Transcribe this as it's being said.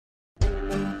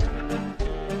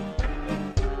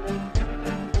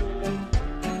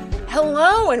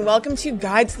Hello and welcome to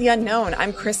Guide to the Unknown.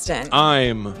 I'm Kristen.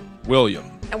 I'm William.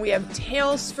 And we have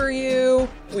tales for you.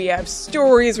 We have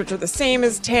stories, which are the same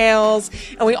as tales.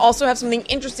 And we also have something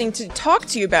interesting to talk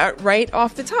to you about right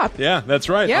off the top. Yeah, that's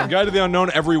right. Yeah. On Guide to the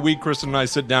Unknown, every week, Kristen and I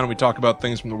sit down and we talk about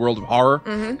things from the world of horror.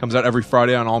 Comes out every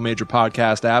Friday on all major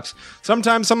podcast apps.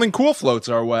 Sometimes something cool floats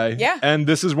our way. Yeah. And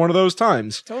this is one of those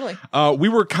times. Totally. We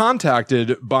were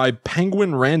contacted by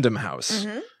Penguin Random House.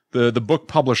 The book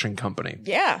publishing company.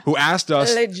 Yeah. Who asked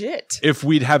us Legit. if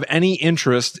we'd have any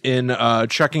interest in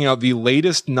checking out the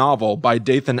latest novel by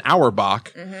Dathan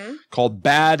Auerbach called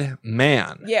Bad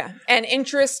Man. Yeah. And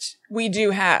interest we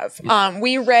do have.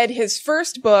 We read his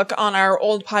first book on our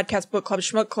old podcast book club,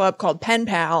 Schmook Club, called Pen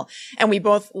Pal, and we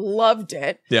both loved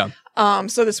it. Yeah.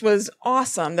 So this was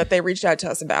awesome that they reached out to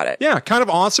us about it. Yeah, kind of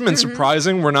awesome and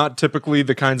surprising. We're not typically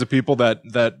the kinds of people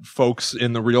that folks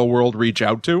in the real world reach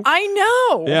out to. I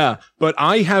know. Yeah, but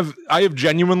I have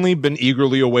genuinely been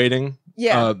eagerly awaiting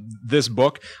this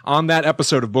book on that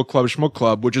episode of Book Club Schmook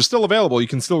Club, which is still available. You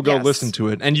can still go listen to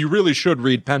it, and you really should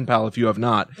read Pen Pal if you have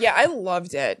not. Yeah, I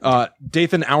loved it.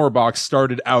 Dathan Auerbach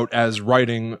started out as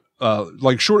writing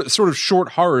short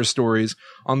horror stories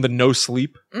on the No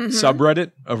Sleep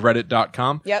subreddit of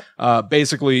reddit.com. Yep.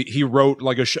 Basically, he wrote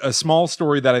like a small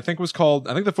story that I think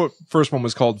the first one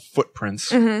was called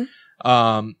Footprints.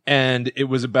 And it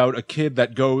was about a kid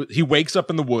that he wakes up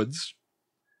in the woods,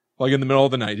 like in the middle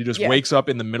of the night. He just wakes up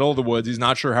in the middle of the woods. He's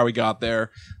not sure how he got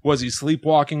there. Was he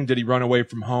sleepwalking? Did he run away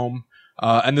from home?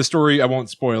 And the story, I won't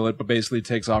spoil it, but basically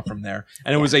takes off from there.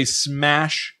 And it was a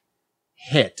smash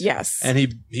hit. Yes. And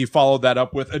he followed that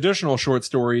up with additional short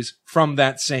stories from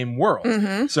that same world.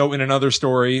 So in another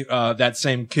story, that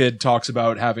same kid talks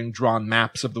about having drawn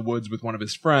maps of the woods with one of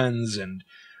his friends and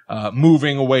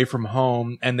moving away from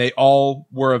home, and they all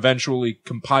were eventually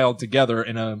compiled together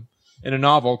in a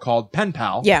novel called Pen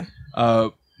Pal. Yeah.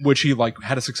 Which he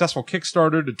had a successful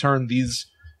Kickstarter to turn these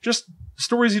just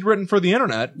stories he'd written for the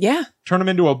internet. Yeah. Turn them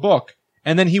into a book,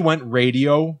 and then he went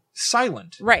radio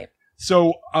silent. Right.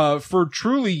 So, for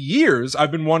truly years,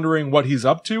 I've been wondering what he's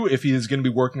up to, if he is going to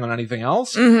be working on anything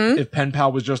else, if Pen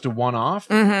Pal was just a one-off.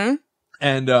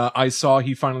 And I saw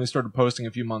he finally started posting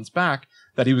a few months back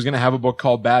that he was going to have a book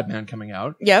called Bad Man coming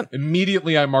out. Yep.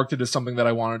 Immediately, I marked it as something that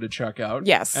I wanted to check out.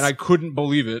 Yes. And I couldn't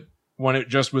believe it when it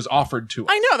just was offered to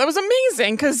us. I know, that was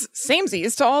amazing, because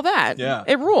samesies to all that. Yeah.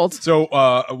 It ruled.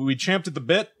 So, we champed at the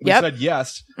bit. We said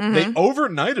yes. They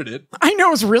overnighted it. I know,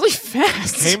 it was really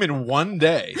fast. Came in one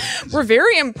day. We're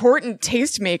very important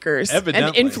tastemakers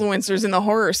Evidently. and influencers in the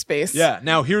horror space. Yeah.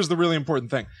 Now, here's the really important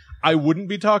thing. I wouldn't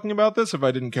be talking about this if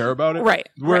I didn't care about it. Right.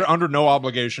 We're under no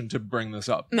obligation to bring this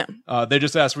up. No. They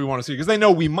just asked if we want to see it because they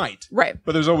know we might. Right.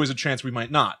 But there's always a chance we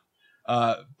might not.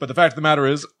 But the fact of the matter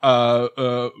is,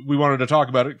 we wanted to talk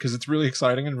about it because it's really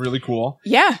exciting and really cool.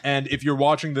 Yeah. And if you're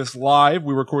watching this live,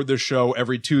 we record this show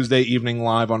every Tuesday evening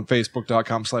live on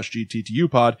facebook.com/GTTU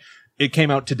pod. It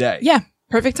came out today. Yeah.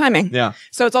 Perfect timing. Yeah.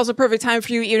 So it's also perfect time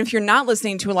for you, even if you're not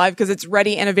listening to it live, because it's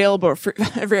ready and available for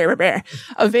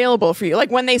available for you. Like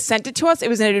when they sent it to us, it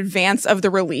was in advance of the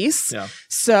release. Yeah.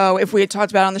 So if we had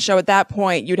talked about it on the show at that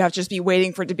point, you'd have to just be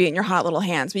waiting for it to be in your hot little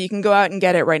hands. But you can go out and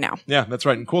get it right now. Yeah, that's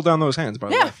right. And cool down those hands, by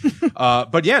the way.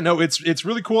 But yeah, no, it's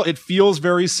really cool. It feels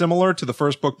very similar to the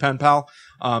first book, Pen Pal.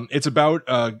 It's about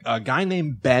a guy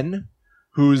named Ben,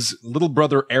 whose little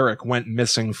brother Eric went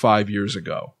missing 5 years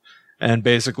ago. And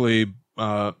basically,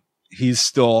 he's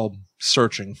still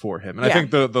searching for him. And I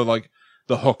think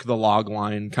the hook, the log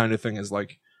line kind of thing is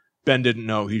like, Ben didn't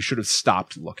know, he should have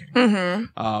stopped looking.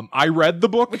 I read the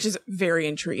book. Which is very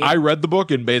intriguing. I read the book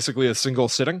in basically a single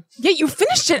sitting. Yeah, you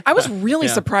finished it. I was really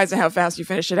surprised at how fast you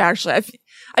finished it, actually. I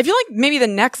feel like maybe the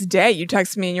next day you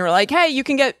texted me and you were like, hey, you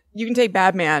can take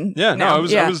Bad Man. Yeah, now. I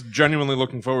was genuinely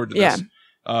looking forward to this.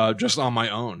 Just on my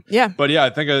own. Yeah. But yeah, I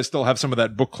think I still have some of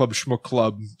that book club, schmook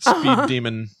club, speed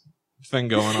demon thing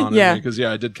going on in me because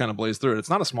I did kind of blaze through it. It's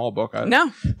not a small book.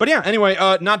 No. But yeah, anyway,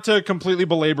 not to completely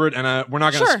belabor it, and we're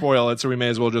not going to spoil it, so we may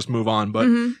as well just move on. But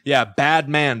yeah, Bad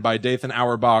Man by Dathan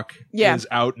Auerbach is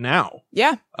out now.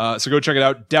 Yeah. So go check it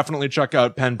out. Definitely check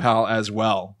out Pen Pal as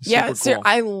well. Super cool.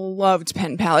 I loved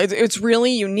Pen Pal. It's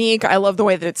really unique. I love the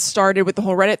way that it started with the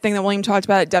whole Reddit thing that William talked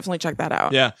about. Definitely check that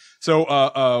out. Yeah.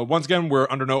 So once again, we're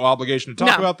under no obligation to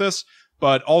talk about this.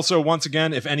 But also, once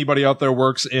again, if anybody out there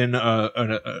works in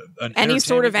an any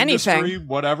sort of industry, anything,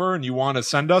 whatever, and you want to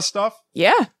send us stuff,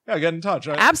 yeah, get in touch.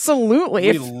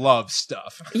 Absolutely. We love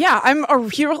stuff. Yeah, I'm a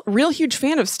real huge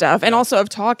fan of stuff and also of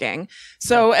talking.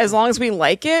 So as long as we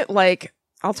like it,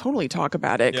 I'll totally talk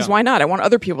about it because why not? I want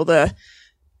other people to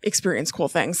experience cool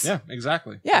things. Yeah,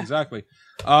 exactly. Yeah. Exactly.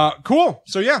 Cool.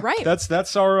 So yeah, Right.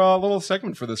 that's our little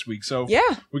segment for this week. So Yeah.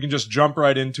 we can just jump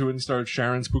right into it and start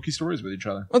sharing spooky stories with each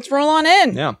other. Let's roll on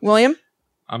in. Yeah. William,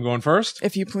 I'm going first.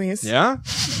 if you please. Yeah?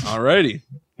 Alrighty.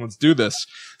 Let's do this.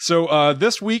 So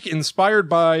this week, inspired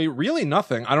by really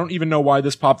nothing. I don't even know why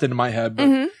this popped into my head, but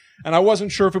and I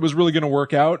wasn't sure if it was really going to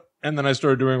work out. And then I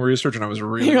started doing research and I was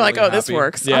really, You're like, really oh, this happy.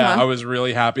 works. Yeah, Uh-huh. I was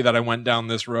really happy that I went down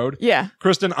this road. Yeah.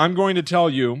 Kristen, I'm going to tell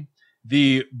you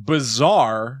the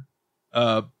bizarre,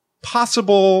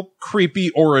 possible creepy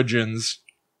origins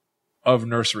of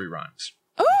nursery rhymes.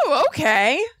 Oh,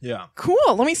 okay. Yeah. Cool.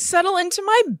 Let me settle into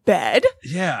my bed,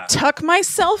 Yeah. tuck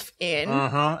myself in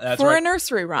That's for right. a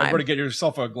nursery rhyme. Everybody get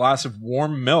yourself a glass of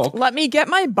warm milk. Let me get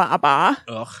my baba,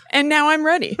 Ugh. and now I'm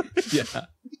ready. Yeah.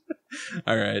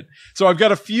 All right. So I've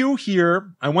got a few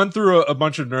here. I went through a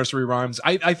bunch of nursery rhymes.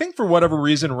 I think for whatever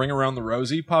reason, Ring Around the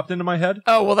Rosie popped into my head.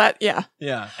 Oh, well, yeah.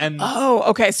 Yeah. And Oh,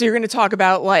 okay. So you're going to talk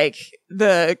about like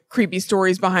the creepy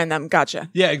stories behind them. Gotcha.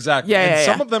 yeah, exactly. Yeah, and yeah,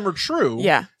 some yeah. of them are true.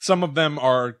 Yeah. Some of them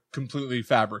are completely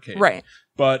fabricated. Right.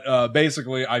 But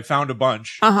basically, I found a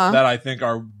bunch Uh-huh. that I think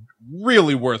are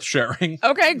really worth sharing.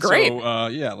 Okay, great. So,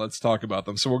 yeah, let's talk about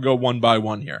them. So we'll go one by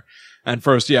one here. And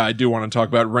first, yeah, I do want to talk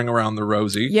about Ring Around the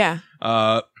Rosie. Yeah.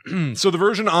 So the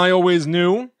version I always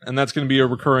knew, and that's going to be a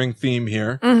recurring theme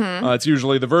here. It's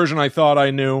usually the version I thought I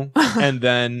knew, and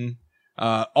then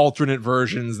alternate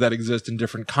versions that exist in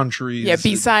different countries. Yeah,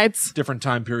 B-sides. Different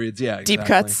time periods. Yeah, exactly. Deep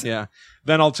cuts. Yeah.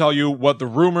 Then I'll tell you what the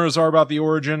rumors are about the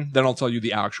origin. Then I'll tell you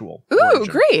the actual Ooh, origin.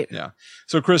 great. Yeah.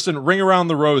 So, Kristen, Ring Around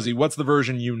the Rosie. What's the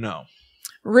version you know?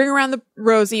 Ring around the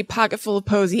rosy, pocket full of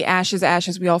posy, ashes,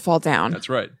 ashes, we all fall down. That's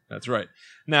right. That's right.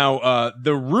 Now,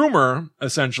 the rumor,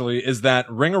 essentially, is that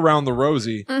Ring Around the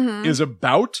Rosie is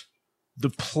about the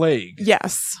plague.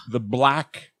 Yes. The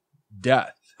Black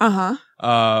Death.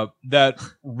 Uh-huh. That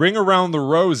Ring Around the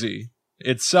Rosie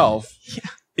itself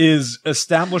is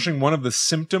establishing one of the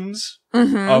symptoms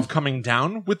of coming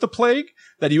down with the plague,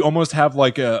 that you almost have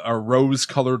like a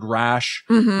rose-colored rash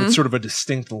with sort of a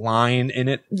distinct line in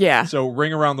it. Yeah. So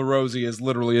Ring Around the Rosie is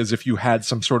literally as if you had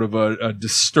some sort of a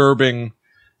disturbing,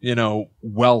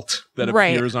 welt that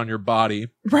Right. appears on your body.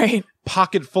 Right.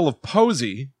 Pocket full of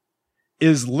posy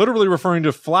is literally referring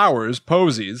to flowers,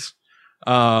 posies.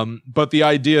 But the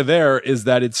idea there is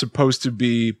that it's supposed to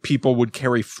be people would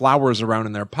carry flowers around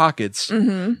in their pockets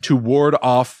to ward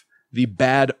off the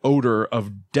bad odor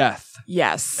of death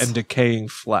Yes. and decaying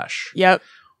flesh, Yep.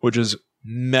 which is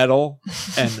metal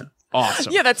and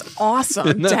awesome. Yeah, that's awesome.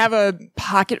 Isn't it? To have a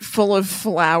pocket full of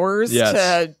flowers Yes.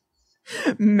 to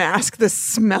mask the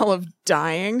smell of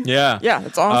dying. Yeah. Yeah,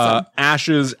 that's awesome.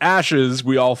 Ashes, ashes,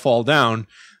 we all fall down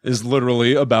is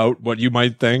literally about what you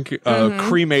might think,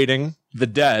 cremating the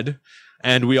dead,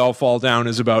 and we all fall down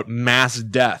is about mass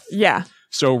death. Yeah.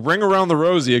 So Ring Around the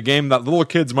Rosie, a game that little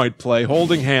kids might play,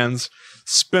 holding hands,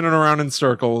 spinning around in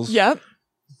circles. Yep.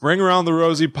 Ring Around the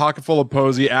Rosie, pocket full of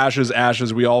posy, ashes,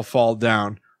 ashes, we all fall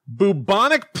down.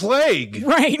 Bubonic plague.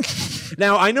 Right.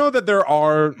 Now, I know that there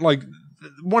are, like,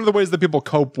 one of the ways that people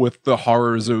cope with the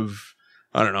horrors of,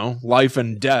 I don't know, life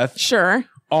and death Sure.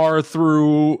 are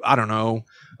through, I don't know,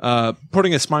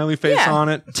 putting a smiley face Yeah. on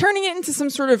it. Turning it into some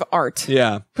sort of art.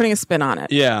 Yeah. Putting a spin on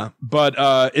it. Yeah. But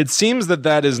it seems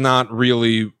that is not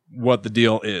really what the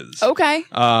deal is. Okay.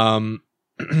 So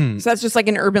that's just like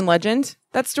an urban legend,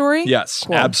 that story? Yes,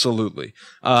 Cool. absolutely.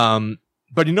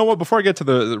 But you know what? Before I get to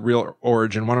the real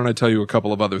origin, why don't I tell you a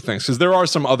couple of other things? Because there are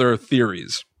some other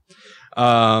theories.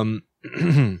 Another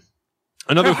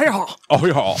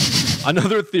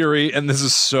theory, and this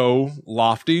is so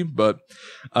lofty, but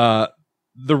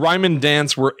the rhyme and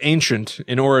dance were ancient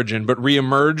in origin, but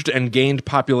reemerged and gained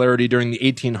popularity during the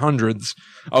 1800s.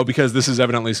 Oh, because this is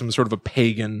evidently some sort of a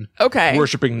pagan, Okay.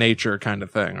 worshiping nature kind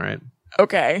of thing, right?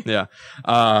 Okay. Yeah.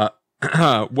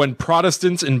 When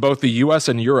Protestants in both the US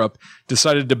and Europe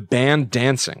decided to ban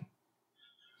dancing.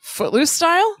 Footloose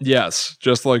style? Yes,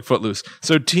 just like Footloose.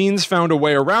 So teens found a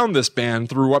way around this ban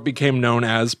through what became known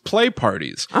as play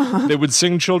parties. They would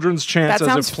sing children's chants That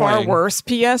as sounds if far playing. worse,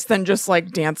 P.S., than just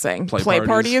like dancing. Play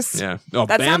parties? Yeah. Oh,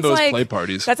 That ban sounds those like- play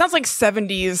parties. That sounds like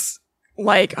 70s,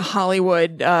 like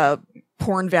Hollywood,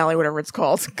 Porn Valley, whatever it's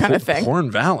called, kind of thing. Porn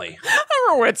Valley. I don't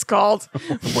remember what it's called.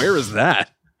 Where is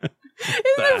that? Isn't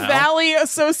the a hell? valley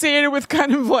associated with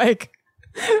kind of like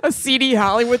a seedy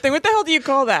Hollywood thing? What the hell do you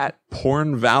call that?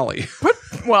 Porn Valley. Put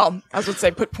Well, I was going to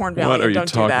say put Porn Valley. What are you don't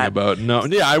do talking that. about? No,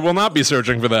 yeah, I will not be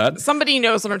searching for that. Somebody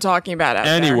knows what I'm talking about out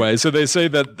there. Anyway, so they say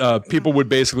that people would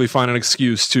basically find an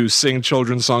excuse to sing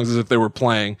children's songs as if they were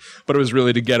playing, but it was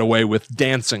really to get away with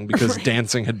dancing because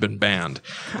dancing had been banned.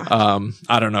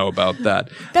 I don't know about that.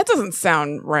 That doesn't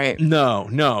sound right.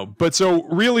 No. But so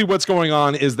really what's going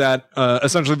on is that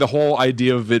essentially the whole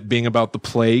idea of it being about the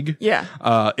plague. Yeah.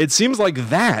 It seems like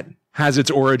that has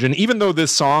its origin, even though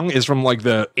this song is from like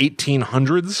the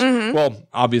 1800s. Well,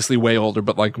 obviously way older,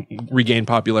 but like regained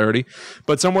popularity.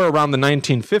 But somewhere around the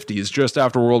 1950s, just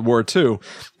after World War II,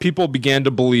 people began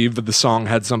to believe that the song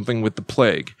had something with the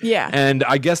plague. Yeah. And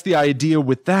I guess the idea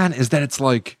with that is that it's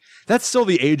like, that's still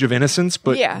the age of innocence,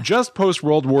 but just post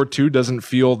World War II doesn't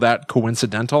feel that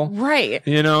coincidental. Right.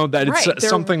 You know, that it's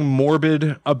something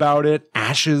morbid about it.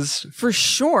 Ashes. For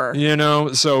sure. You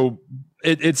know, so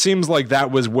it seems like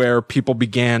that was where people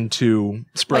began to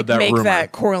spread that rumor. Make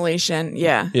that correlation.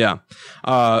 Yeah. Yeah.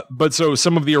 But so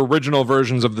some of the original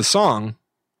versions of the song,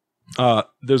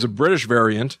 there's a British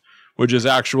variant, which is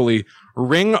actually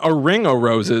ring a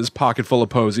roses, pocket full of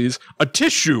posies, a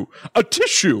tissue,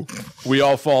 we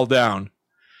all fall down.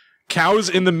 Cows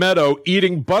in the meadow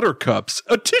eating buttercups,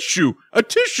 a tissue,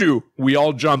 we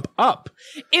all jump up.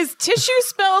 Is tissue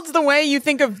spelled the way you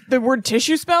think of the word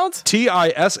tissue spelled? Tishoo. I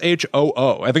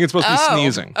think it's supposed to be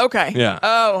sneezing. Okay. Yeah.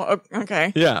 Oh,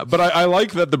 okay. Yeah, but I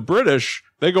like that the British,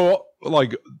 they go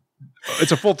like,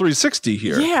 it's a full 360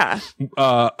 here. Yeah.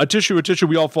 A tissue,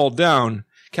 we all fall down.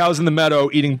 Cows in the meadow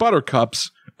eating buttercups,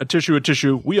 a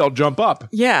tissue, we all jump up.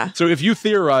 Yeah. So if you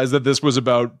theorize that this was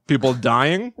about people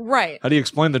dying, right? How do you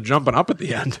explain the jumping up at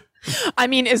the end? I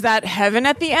mean, is that heaven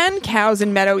at the end? Cows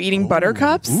in meadow eating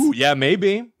buttercups? Ooh, yeah,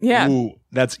 maybe. Yeah. Ooh,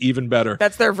 that's even better.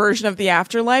 That's their version of the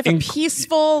afterlife. A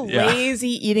peaceful, lazy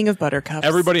eating of buttercups.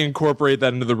 Everybody incorporate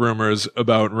that into the rumors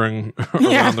about Ring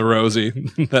Around the Rosie,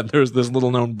 that there's this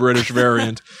little known British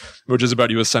variant, which is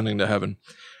about you ascending to heaven.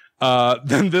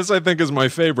 Then this, I think, is my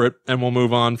favorite, and we'll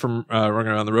move on from Ring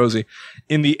Around the Rosie.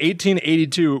 In the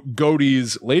 1882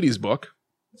 Godey's Ladies Book.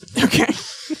 Okay.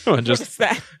 Just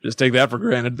take that for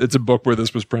granted. It's a book where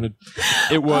this was printed.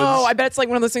 It was. Oh, I bet it's like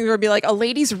one of those things where it'd be like a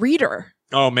ladies' reader.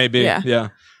 Oh, maybe. Yeah.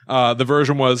 The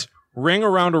version was ring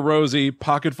around a rosy,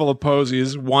 pocket full of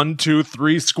posies, 1, 2,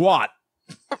 3, squat.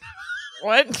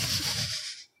 What?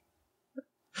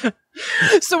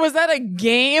 So was that a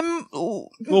game? A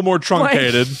little more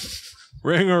truncated.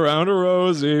 Ring around a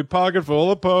rosy, pocket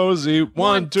full of posy,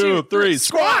 1, 2, 3,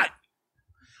 squat.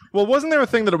 Well, wasn't there a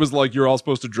thing that it was like you're all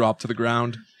supposed to drop to the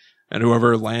ground and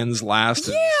whoever lands last?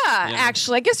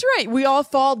 Actually, I guess you're right. We all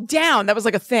fall down. That was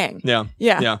like a thing. Yeah.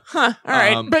 Huh. All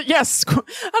right. But yes, I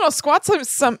don't know. Squats are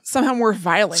somehow more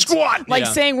violent. Squat. Like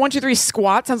saying 1, 2, 3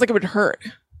 squat sounds like it would hurt.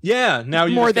 Yeah. Now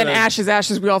you more than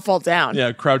ashes, we all fall down.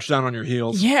 Yeah. Crouch down on your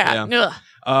heels. Yeah.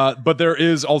 But there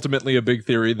is ultimately a big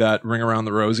theory that Ring Around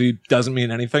the Rosie doesn't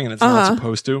mean anything, and it's not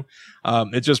supposed to.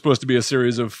 It's just supposed to be a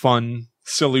series of fun,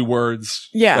 silly words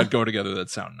that go together that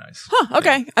sound nice. Huh,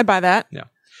 okay. I buy that. Yeah.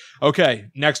 Okay,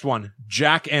 next one.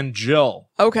 Jack and Jill.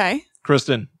 Okay.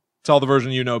 Kristen, tell the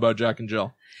version you know about Jack and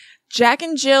Jill. Jack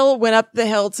and Jill went up the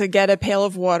hill to get a pail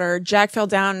of water. Jack fell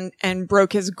down and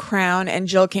broke his crown, and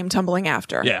Jill came tumbling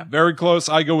after. Yeah, very close.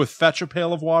 I go with fetch a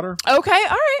pail of water. Okay, all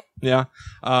right. Yeah.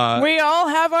 We all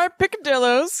have our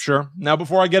picadillos. Sure. Now,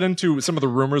 before I get into some of the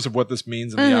rumors of what this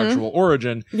means and the actual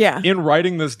origin, in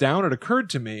writing this down, it occurred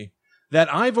to me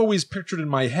that I've always pictured in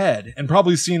my head, and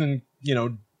probably seen in, you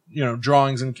know,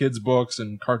 drawings in kids' books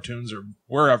and cartoons or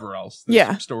wherever else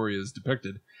this story is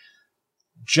depicted.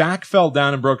 Jack fell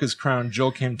down and broke his crown.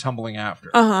 Jill came tumbling after.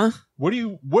 What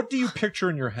do you picture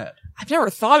in your head? I've never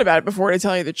thought about it before, to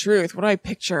tell you the truth. What do I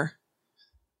picture?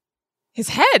 His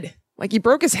head. Like he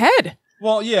broke his head.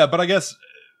 Well, yeah, but I guess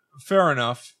fair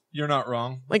enough. You're not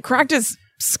wrong. Like cracked his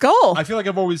skull. I feel like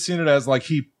I've always seen it as like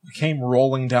he came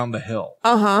rolling down the hill.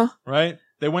 Right?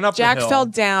 They went up Jack the hill. fell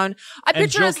down. I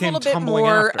picture it as a little bit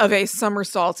more after. of a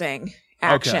somersaulting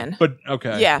action.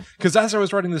 Okay. Yeah. Because as I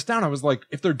was writing this down, I was like,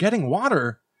 if they're getting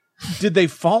water, did they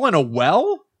fall in a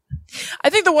well?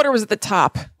 I think the water was at the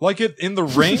top. Like it in the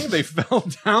ring, they fell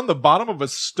down the bottom of a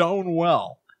stone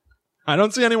well. I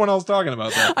don't see anyone else talking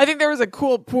about that. I think there was a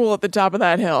cool pool at the top of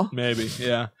that hill. Maybe,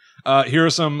 yeah. Here are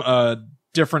some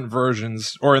different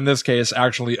versions, or in this case,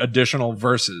 actually additional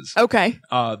verses. Okay.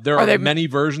 There are many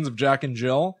versions of Jack and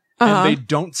Jill, and they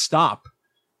don't stop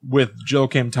with Jill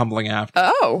came tumbling after.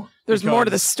 Oh, there's more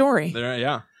to the story.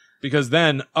 Yeah. Because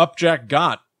then up Jack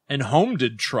got, and home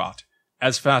did trot,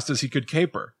 as fast as he could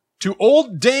caper, to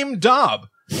old Dame Dob,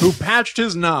 who patched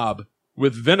his knob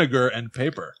with vinegar and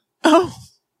paper. Oh,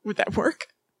 would that work?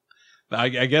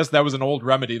 I guess that was an old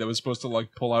remedy that was supposed to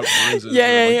like pull out bruises.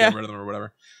 Get rid of them or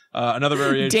whatever. Another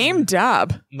variation. Dame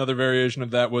Dob. Another variation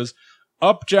of that was,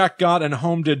 up Jack got and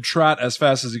home did trot as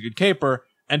fast as he could caper,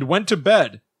 and went to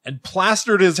bed and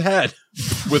plastered his head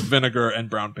with vinegar and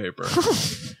brown paper.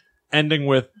 Ending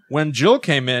with, when Jill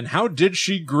came in, how did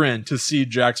she grin to see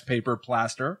Jack's paper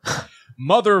plaster?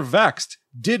 Mother vexed,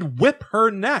 did whip her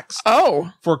next.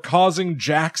 Oh. For causing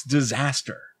Jack's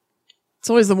disaster. It's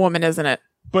always the woman, isn't it?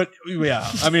 But, yeah,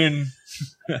 I mean,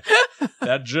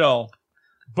 that Jill.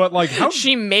 But, like, how...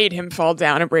 She made him fall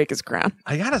down and break his crown.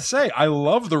 I gotta say, I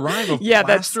love the rhyme of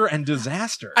plaster and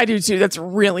disaster. I do, too. That's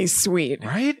really sweet.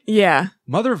 Right? Yeah.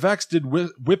 Mother vexed did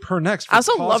whip her next. I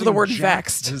also love the word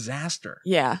Jack's vexed. Disaster.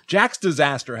 Yeah. Jack's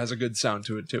Disaster has a good sound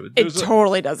to it, too. It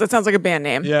totally does. That sounds like a band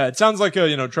name. Yeah, it sounds like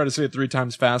a, try to say it 3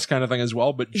 times fast kind of thing as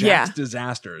well, but Jack's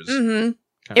Disasters.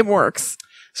 Mm-hmm. It works.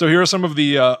 So here are some of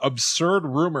the absurd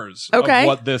rumors of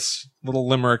what this little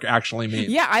limerick actually means.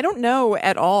 Yeah, I don't know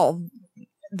at all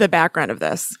the background of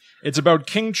this. It's about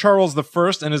King Charles I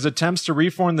and his attempts to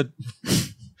reform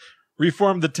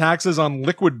the taxes on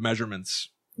liquid measurements.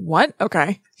 What?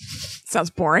 Okay. Sounds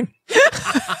boring.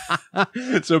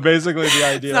 So basically the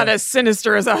idea... It's not as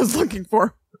sinister as I was looking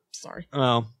for. Sorry.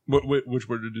 Oh, which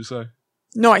word did you say?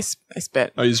 No, I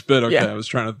spit. Oh, you spit? Okay, Yeah. I was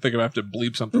trying to think if I have to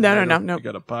bleep something. No. You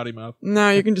got a potty mouth. No,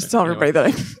 you can just tell everybody that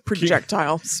I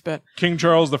projectile spit. King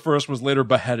Charles I was later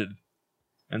beheaded.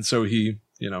 And so he,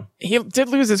 He did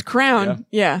lose his crown.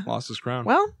 Yeah. lost his crown.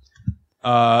 Well.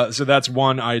 So that's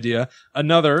one idea.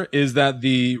 Another is that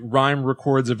the rhyme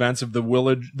records events of the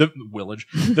village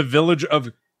of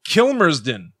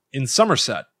Kilmersdon in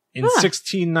Somerset in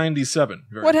 1697.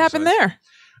 What happened there?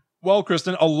 Well,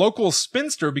 Kristen, a local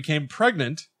spinster became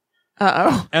pregnant.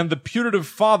 Uh-oh. And the putative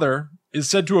father is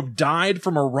said to have died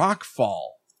from a rock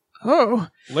fall. Oh.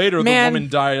 Later, the woman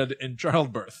died in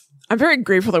childbirth. I'm very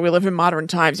grateful that we live in modern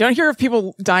times. You don't hear of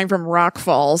people dying from rock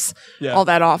falls all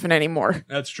that often anymore.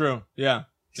 That's true. Yeah.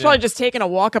 He's probably just taking a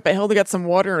walk up a hill to get some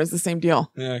water, and it's the same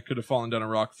deal. Yeah, could have fallen down a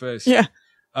rock face. Yeah.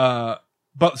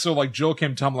 But so like Jill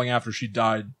came tumbling after she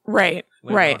died. Right.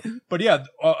 On. But yeah.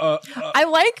 I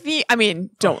like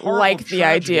don't like the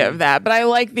idea of that, but I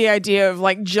like the idea of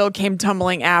like Jill came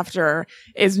tumbling after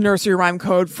is nursery rhyme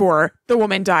code for the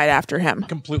woman died after him.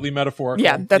 Completely metaphorical.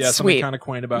 Yeah, that's sweet. Something kind of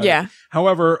quaint about it.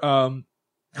 However,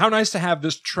 how nice to have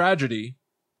this tragedy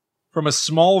from a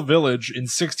small village in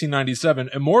 1697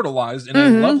 immortalized in a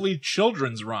lovely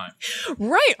children's rhyme.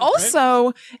 Right.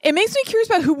 Also, it makes me curious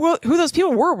about who those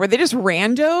people were. Were they just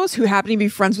randos who happened to be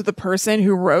friends with the person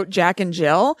who wrote Jack and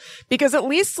Jill? Because at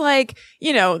least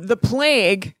the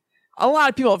plague, a lot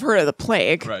of people have heard of the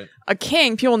plague. Right. A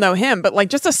king, people know him, but like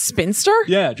just a spinster?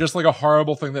 Yeah, just like a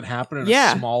horrible thing that happened in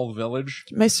a small village.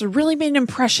 Must have really made an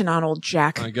impression on old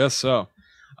Jack. I guess so.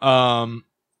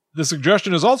 The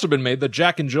suggestion has also been made that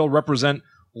Jack and Jill represent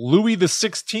Louis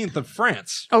XVI of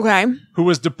France. Okay. Who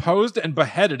was deposed and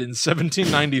beheaded in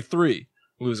 1793,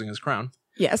 losing his crown.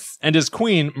 Yes. And his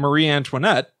queen, Marie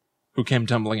Antoinette, who came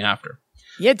tumbling after.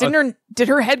 Yeah, did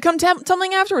her head come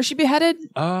tumbling after? Was she beheaded?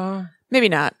 Maybe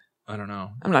not. I don't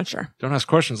know. I'm not sure. Don't ask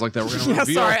questions like that. We're going to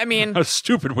reveal how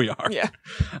stupid we are. Yeah.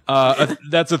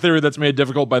 That's a theory that's made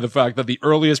difficult by the fact that the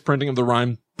earliest printing of the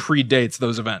rhyme predates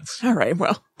those events. All right,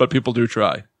 well. But people do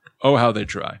try. Oh, how they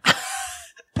try.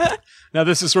 Now,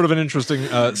 this is sort of an interesting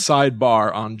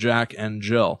sidebar on Jack and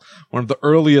Jill. One of the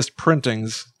earliest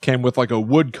printings came with like a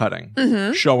wood cutting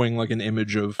showing like an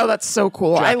image of... Oh, that's so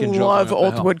cool. Jack I and Jill love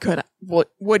old wood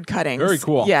cuttings. Very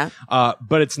cool. Yeah.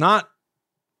 But it's not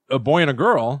a boy and a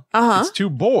girl. It's 2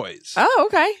 boys. Oh,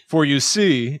 okay. For you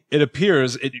see, it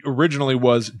appears it originally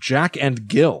was Jack and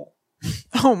Gil.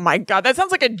 Oh my God, that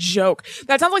sounds like a joke.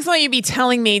 That sounds like something you'd be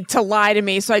telling me to lie to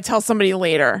me so I tell somebody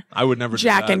later. I would never do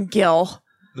Jack that. and Gil.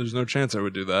 There's no chance I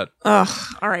would do that.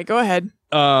 Ugh. All right, go ahead.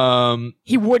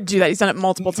 He would do that. He's done it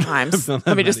multiple times.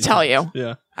 Let me just tell you.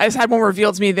 Yeah. I just had one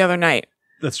revealed to me the other night.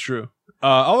 That's true.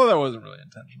 Although that wasn't really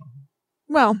intentional.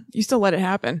 Well, you still let it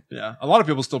happen. Yeah. A lot of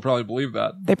people still probably believe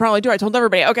that. They probably do. I told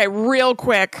everybody. Okay, real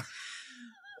quick.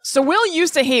 So Will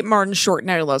used to hate Martin Short.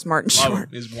 Now he loves Martin Short.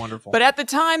 He's wonderful. But at the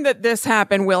time that this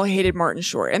happened, Will hated Martin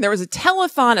Short. And there was a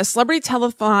celebrity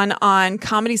telethon on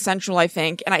Comedy Central, I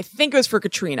think. And I think it was for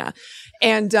Katrina.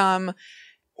 And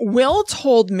Will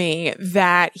told me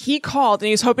that he called and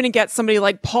he was hoping to get somebody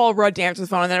like Paul Rudd to answer the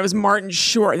phone, and then it was Martin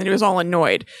Short, and then he was all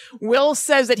annoyed. Will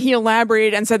says that he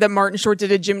elaborated and said that Martin Short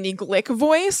did a Jiminy Glick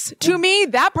voice to me.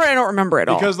 That part I don't remember at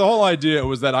all. Because the whole idea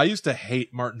was that I used to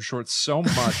hate Martin Short so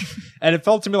much, and it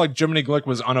felt to me like Jiminy Glick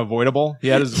was unavoidable. He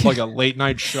had his like a late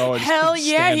night show. Hell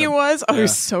yeah, he was. Oh, yeah. he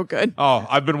was so good. Oh,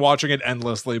 I've been watching it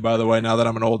endlessly, by the way, now that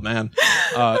I'm an old man.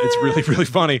 It's really, really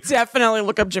funny. Definitely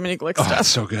look up Jiminy Glick stuff. It's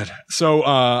so good. So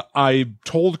I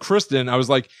told Kristen, I was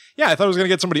like, yeah, I thought I was going to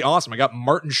get somebody awesome. I got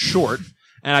Martin Short,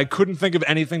 and I couldn't think of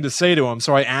anything to say to him.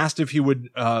 So I asked if he would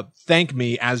thank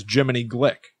me as Jiminy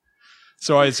Glick.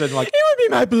 So I said, like, it would be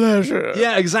my pleasure.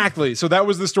 Yeah, exactly. So that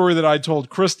was the story that I told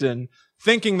Kristen,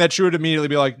 thinking that she would immediately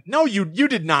be like, no, you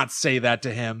did not say that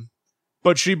to him.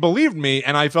 But she believed me,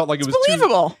 and I felt like it was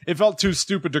believable. It felt too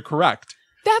stupid to correct.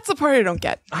 That's the part I don't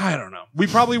get. I don't know. We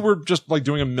probably were just like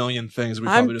doing a million things. We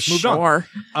probably just moved on.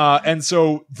 And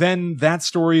so then that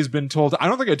story has been told. I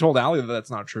don't think I told Allie that that's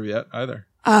not true yet either.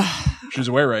 She's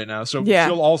away right now. So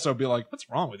she'll also be like, what's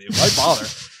wrong with you? Why bother?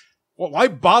 Well, why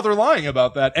bother lying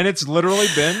about that? And it's literally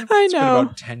been, it's been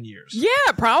about 10 years.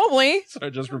 Yeah, probably. So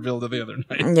I just revealed it the other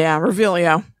night. Yeah,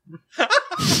 Revelio.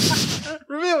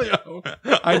 Revelio.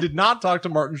 I did not talk to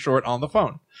Martin Short on the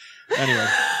phone. Anyway.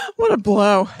 What a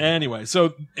blow. Anyway,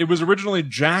 so it was originally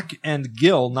Jack and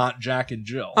Gill, not Jack and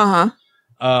Jill.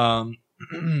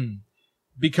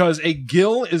 Because a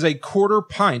gill is a quarter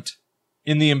pint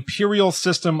in the imperial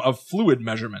system of fluid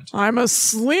measurement. I'm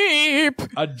asleep.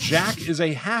 A jack is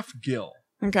a half gill.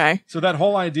 Okay. So that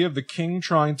whole idea of the king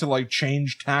trying to like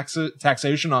change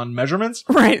taxation on measurements,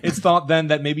 right? It's thought then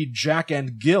that maybe Jack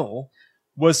and Gill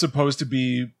was supposed to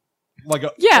be like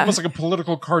almost like a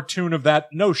political cartoon of that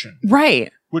notion,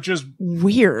 right? Which is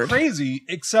weird, crazy.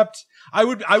 Except I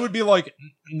would be like,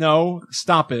 no,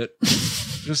 stop it,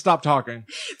 just stop talking.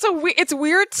 So it's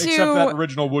weird to except that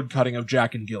original woodcutting of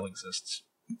Jack and Gill exists.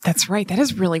 That's right. That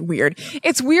is really weird.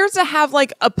 It's weird to have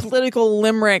like a political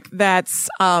limerick that's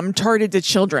targeted to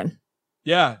children.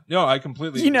 Yeah, no, I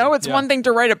completely. You know, it's one thing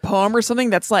to write a poem or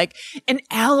something that's like an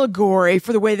allegory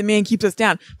for the way the man keeps us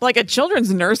down. But like a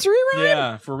children's nursery rhyme?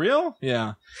 Yeah, for real?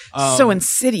 Yeah. So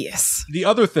insidious. The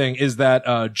other thing is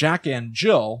that Jack and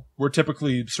Jill were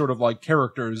typically sort of like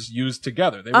characters used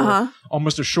together. They were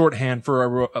almost a shorthand for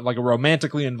a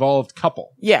romantically involved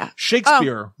couple. Yeah.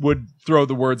 Shakespeare would throw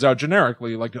the words out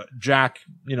generically, like Jack,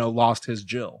 lost his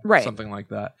Jill. Right. Something like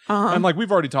that. And like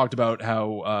we've already talked about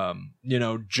how,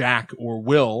 Jack or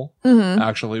Will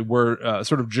actually were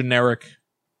sort of generic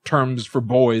terms for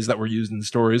boys that were used in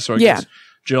stories. So I guess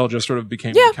Jill just sort of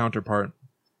became the counterpart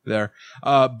there.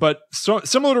 But so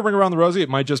similar to Ring Around the Rosie, it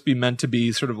might just be meant to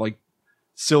be sort of like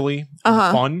silly,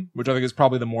 fun, which I think is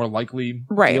probably the more likely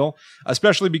deal,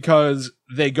 especially because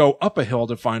they go up a hill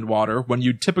to find water when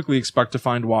you typically expect to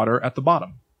find water at the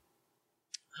bottom.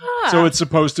 So it's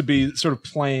supposed to be sort of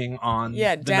playing on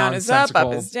the down is up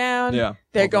is down. Yeah.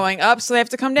 They're going up, so they have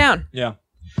to come down. Yeah.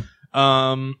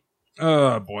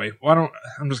 Oh boy.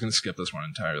 I'm just going to skip this one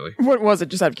entirely. What was it?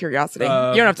 Just out of curiosity. You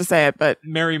don't have to say it, but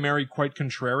Mary, Mary, quite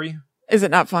contrary. Is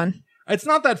it not fun? It's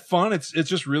not that fun. It's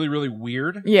just really, really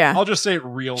weird. Yeah. I'll just say it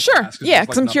real fast. Sure. Yeah,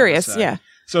 because I'm curious. Yeah.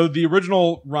 So the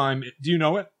original rhyme, do you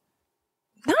know it?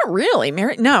 Not really.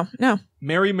 Mary, no.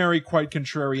 Mary, Mary, quite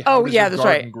contrary. How does your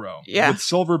garden grow? Yeah. With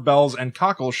silver bells and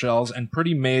cockle shells and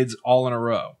pretty maids all in a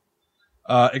row.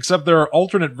 Except there are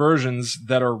alternate versions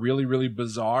that are really, really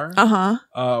bizarre.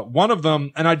 One of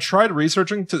them, and I tried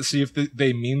researching to see if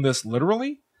they mean this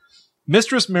literally.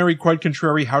 Mistress Mary, quite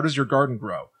contrary, how does your garden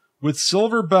grow? With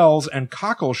silver bells and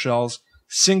cockle shells,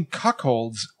 sing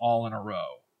cuckolds all in a row.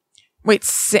 Wait,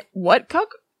 what?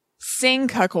 Sing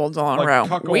cuckolds all in a row.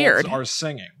 Cuckolds Weird. Are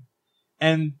singing.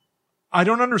 And I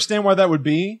don't understand why that would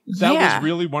be. That was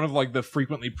really one of like the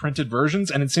frequently printed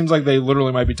versions, and it seems like they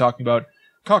literally might be talking about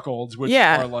cuckolds, which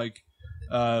are like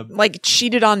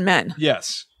cheated on men.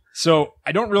 Yes. So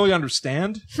I don't really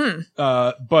understand.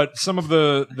 But some of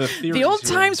the theories the old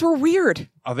times were weird.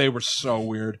 Oh, they were so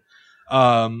weird.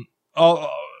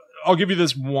 I'll give you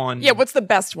this one. Yeah, what's the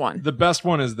best one? The best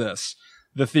one is this.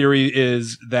 The theory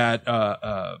is that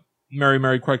Mary,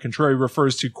 Mary, quite contrary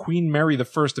refers to Queen Mary I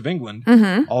of England,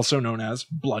 also known as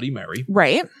Bloody Mary.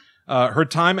 Right. Her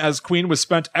time as queen was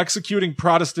spent executing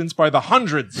Protestants by the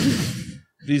hundreds.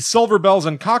 These silver bells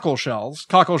and cockle shells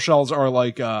are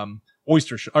like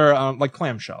like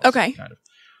clam shells. Okay. Kind of.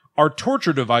 Are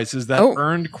torture devices that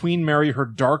earned Queen Mary her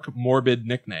dark, morbid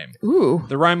nickname. Ooh.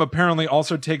 The rhyme apparently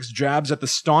also takes jabs at the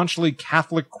staunchly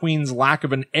Catholic queen's lack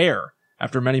of an heir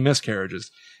after many miscarriages.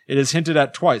 It is hinted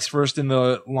at twice. First in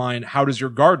the line, how does your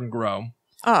garden grow?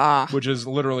 which is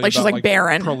literally like she's about, like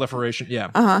barren. Proliferation.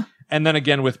 Yeah. Uh-huh. And then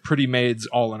again with pretty maids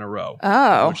all in a row.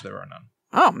 Oh. Which there are none.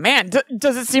 Oh, man.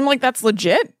 Does it seem like that's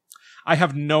legit? I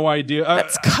have no idea.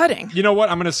 That's cutting. You know what?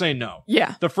 I'm going to say no.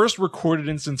 Yeah. The first recorded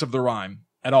instance of the rhyme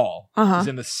at all is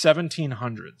in the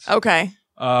 1700s. Okay.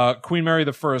 Queen Mary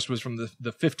the First was from the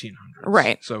 1500s.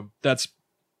 Right. So that's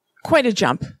quite a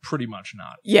jump. Pretty much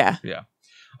not. Yeah. Yeah.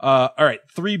 All right.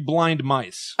 Three blind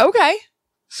mice. Okay.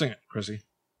 Sing it, Chrissy.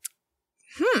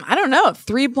 I don't know.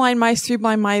 Three blind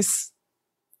mice.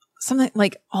 Something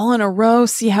like all in a row.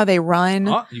 See how they run.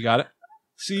 Oh, you got it.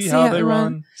 See how they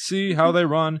run. See how they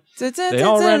run. They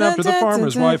all ran up to the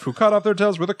farmer's wife who cut off their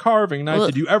tails with a carving knife.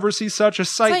 Did you ever see such a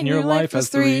sight in your life as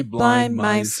three blind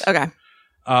mice? Okay.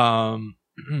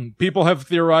 People have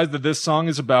theorized that this song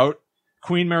is about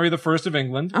Queen Mary the First of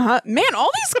England. Man,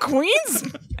 all these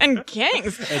queens and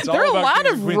kings. There are a lot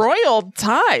of queens. royal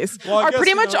ties. Well, I are guess,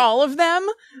 pretty much all of them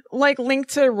like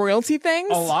linked to royalty things?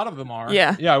 A lot of them are.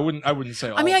 Yeah. Yeah, I wouldn't say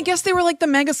all. I mean, of I guess they were like the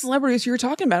mega celebrities you were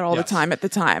talking about all the time at the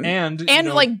time. And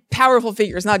like powerful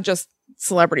figures, not just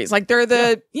celebrities. Like they're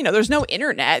there's no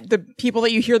internet. The people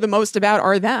that you hear the most about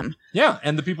are them. Yeah,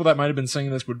 and the people that might have been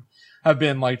singing this would have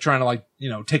been like trying to like,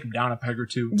 take them down a peg or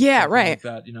two. Yeah, right. Like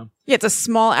that, Yeah, it's a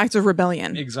small act of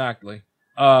rebellion. Exactly.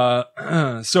 But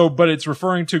it's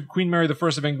referring to Queen Mary the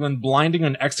First of England blinding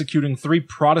and executing 3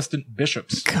 Protestant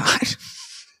bishops. God.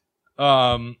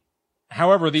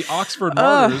 However, the Oxford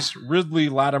martyrs, Ridley,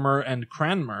 Latimer, and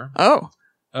Cranmer.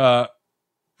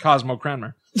 Cosmo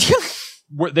Cranmer.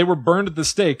 They were burned at the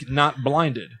stake, not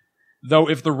blinded. Though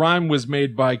if the rhyme was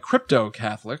made by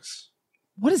crypto-Catholics.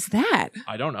 What is that?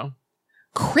 I don't know.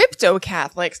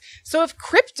 Crypto-Catholics. So if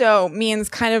crypto means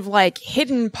kind of like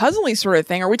hidden puzzly sort of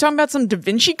thing, are we talking about some Da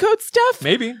Vinci Code stuff?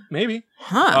 Maybe.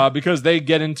 Huh. Because they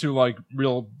get into like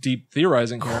real deep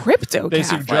theorizing here. Crypto-Catholics. They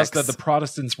suggest that the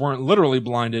Protestants weren't literally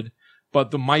blinded,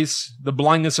 but the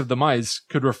blindness of the mice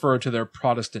could refer to their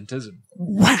Protestantism.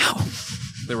 Wow.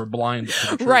 They were blind.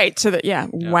 To the right.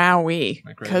 Wowee.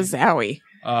 Kazowie.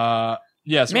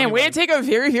 Yes. Man, way to take a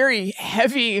very, very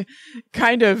heavy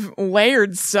kind of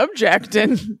layered subject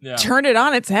and turn it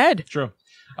on its head. True.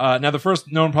 Now, the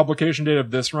first known publication date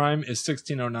of this rhyme is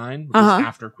 1609, which is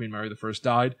after Queen Mary I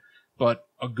died, but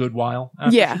a good while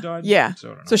after she died. Yeah.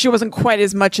 So she wasn't quite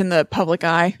as much in the public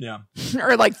eye. Yeah.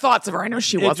 Or like thoughts of her. I know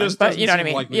she wasn't, but you know what I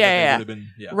mean? Yeah.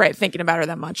 Right. Thinking about her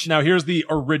that much. Now, here's the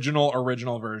original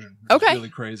version. It's really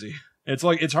crazy.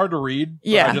 It's hard to read,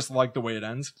 but I just like the way it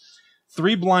ends.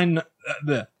 Three blind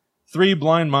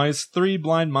mice,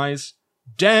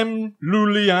 damn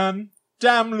Lulian.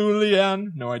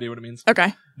 No idea what it means.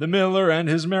 Okay. The miller and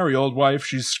his merry old wife,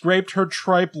 she scraped her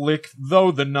tripe lick, though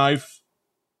the knife.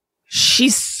 She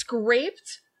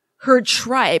scraped her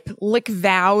tripe, lick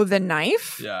thou the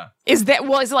knife? Yeah. Is it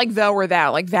like thou or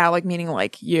thou? Like thou, like meaning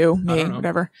like you, me,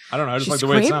 whatever. I don't know. I just like the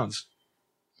way it sounds.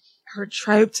 Her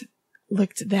tripe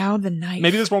licked thou the knife.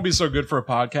 Maybe this won't be so good for a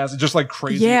podcast. It's just like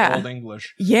crazy old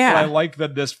English. Yeah. But I like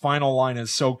that this final line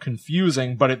is so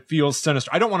confusing, but it feels sinister.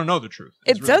 I don't want to know the truth.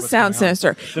 It does sound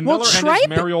sinister. The miller and his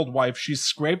merry old wife, she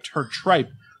scraped her tripe,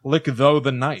 lick though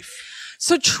the knife.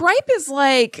 So tripe is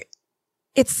like,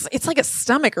 it's like a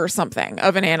stomach or something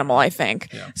of an animal, I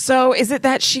think. Yeah. So is it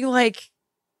that she like,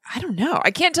 I don't know.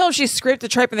 I can't tell if she scraped the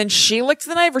tripe and then she licked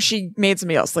the knife or she made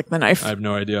somebody else lick the knife. I have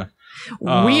no idea.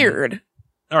 Weird.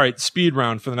 All right, speed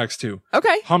round for the next 2.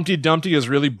 Okay. Humpty Dumpty is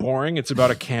really boring. It's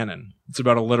about a cannon. It's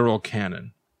about a literal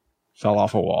cannon. Fell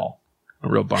off a wall. A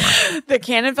real bummer. The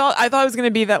cannon fell? I thought it was going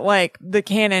to be that, like, the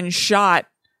cannon shot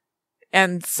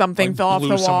and something fell off the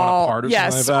wall. Apart or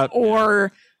something like that.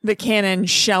 Or the cannon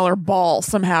shell or ball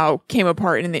somehow came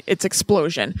apart in its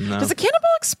explosion. No. Does a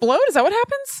cannonball explode? Is that what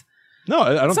happens? No,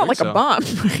 I don't it's not think like a bomb.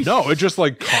 No, it just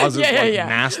like causes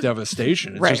mass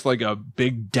devastation. It's just like a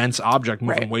big dense object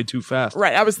moving way too fast.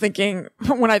 Right. I was thinking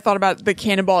when I thought about the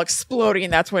cannonball exploding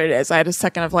and that's what it is. I had a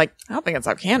second of like, I don't think that's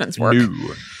how cannons work.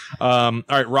 No. All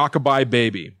right, Rockabye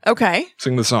Baby. Okay.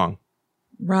 Sing the song.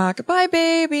 Rockabye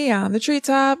baby on the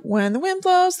treetop. When the wind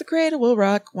blows, the cradle will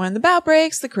rock. When the bough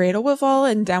breaks, the cradle will fall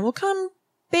and down will come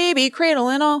baby, cradle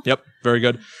and all. Yep. Very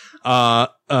good.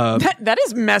 That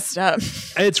is messed up.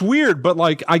 It's weird, but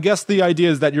like I guess the idea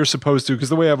is that you're supposed to, because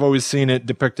the way I've always seen it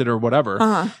depicted or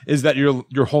whatever, is that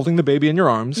you're holding the baby in your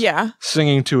arms,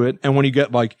 singing to it, and when you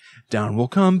get like down will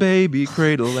come baby,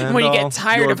 cradle and when you all, get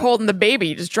tired of holding the baby,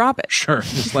 you just drop it. Sure,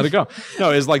 just let it go.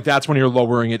 No, it's like that's when you're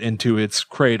lowering it into its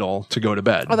cradle to go to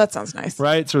bed. Oh, that sounds nice,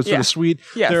 right? So it's sort of sweet.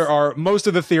 Yes. There are most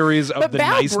of the theories of but the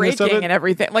bough niceness breaking of it and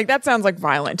everything. Like that sounds like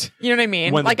violent. You know what I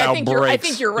mean? When like the bough I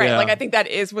think you're right. breaks, Like I think that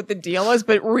is what the deal is.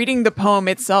 But reading the poem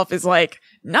itself is like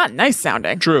not nice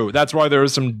sounding. True. That's why there are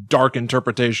some dark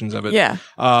interpretations of it. Yeah.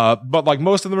 But like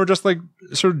most of them are just like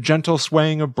sort of gentle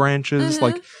swaying of branches,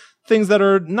 like things that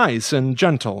are nice and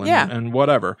gentle and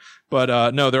whatever.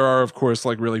 But no, there are, of course,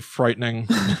 like really frightening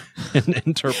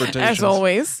interpretations. As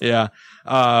always. Yeah.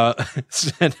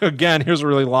 And again, here's a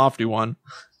really lofty one.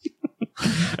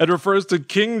 It refers to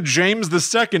King James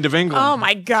II of England. Oh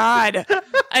my God.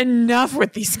 Enough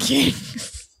with these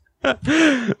kings.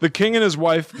 The king and his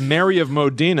wife, Mary of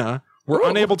Modena, were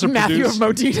unable to Matthew produce... of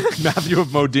Modena. Matthew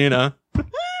of Modena.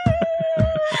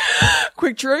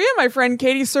 Quick trivia, my friend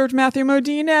Katie served Matthew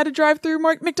Modine at a drive-through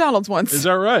McDonald's once. Is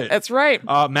that right? That's right.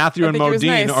 Matthew and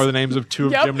Modine are the names of two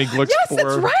of Jiminy Glick's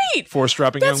four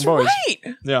strapping young boys. That's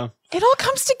right. Yeah. It all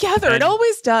comes together. It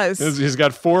always does. He's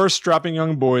got 4 strapping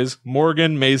young boys,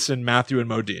 Morgan, Mason, Matthew, and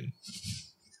Modine.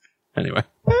 Anyway.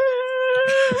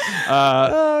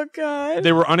 Oh, God.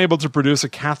 They were unable to produce a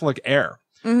Catholic heir.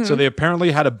 So they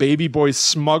apparently had a baby boy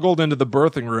smuggled into the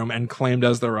birthing room and claimed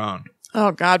as their own.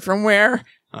 Oh, God. From where?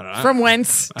 I don't know. From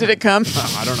whence did it come?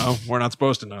 I don't know. We're not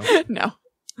supposed to know. No.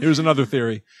 Here's another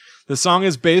theory. The song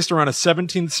is based around a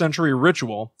 17th century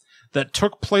ritual that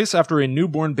took place after a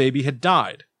newborn baby had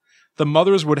died. The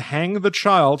mothers would hang the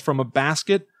child from a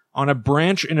basket on a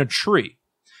branch in a tree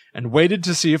and waited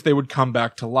to see if they would come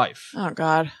back to life. Oh,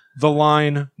 God. The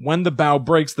line, "When the bough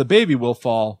breaks, the baby will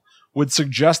fall," would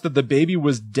suggest that the baby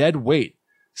was dead weight,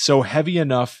 so heavy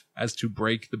enough as to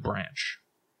break the branch.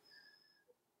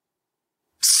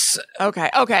 Okay,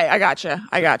 I gotcha.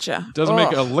 Doesn't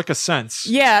make a lick of sense.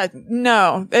 Yeah,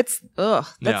 no, that's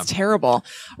terrible.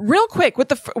 Real quick, what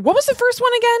was the first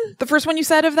one again? The first one you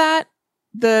said of that?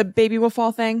 The baby will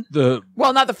fall thing?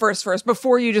 Well, not the first,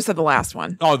 before you just said the last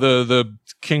one. Oh, the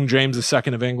King James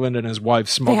II of England and his wife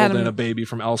smuggled in a baby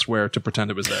from elsewhere to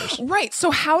pretend it was theirs. Right.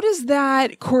 So how does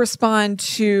that correspond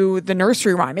to the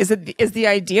nursery rhyme? Is the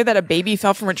idea that a baby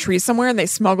fell from a tree somewhere and they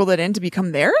smuggled it in to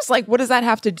become theirs? Like, what does that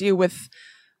have to do with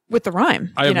the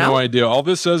rhyme? I have no idea. All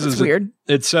this says is weird.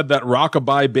 It said that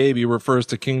rockabye baby refers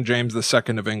to King James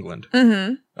II of England.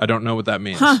 Mm-hmm. I don't know what that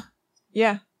means. Huh.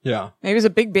 Yeah. Yeah. Maybe it was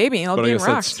a big baby and but being I guess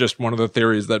rocked. that's just one of the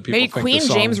theories that people think Queen the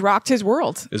song James rocked his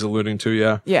world. Is alluding to,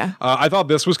 yeah. Yeah. I thought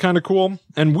this was kind of cool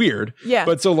and weird. Yeah.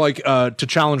 But so like to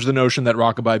challenge the notion that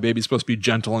rockabye baby is supposed to be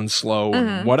gentle and slow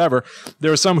and whatever,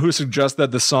 there are some who suggest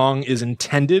that the song is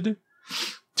intended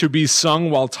to be sung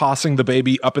while tossing the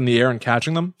baby up in the air and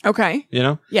catching them. Okay. You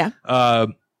know? Yeah.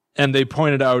 And they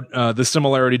pointed out the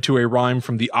similarity to a rhyme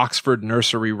from the Oxford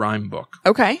Nursery rhyme book.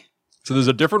 Okay. So there's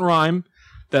a different rhyme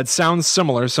that sounds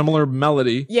similar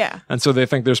melody. Yeah. And so they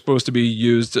think they're supposed to be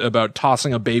used about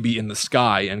tossing a baby in the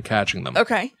sky and catching them.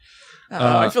 Okay.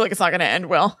 I feel like it's not going to end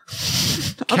well.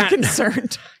 I'm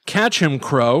concerned. Catch him,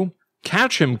 crow.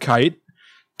 Catch him, kite.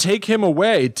 Take him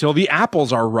away till the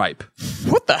apples are ripe.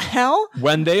 What the hell?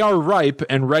 When they are ripe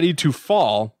and ready to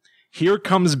fall, here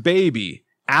comes baby,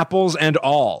 apples and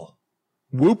all.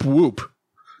 Whoop, whoop.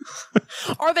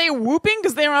 Are they whooping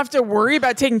because they don't have to worry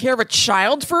about taking care of a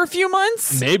child for a few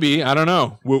months? Maybe. I don't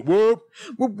know. Whoop, whoop.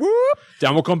 Whoop, whoop.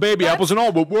 Down will come baby, apples and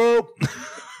all. Whoop, whoop.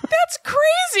 That's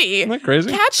crazy. Isn't that crazy?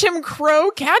 Catch him,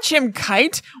 crow. Catch him,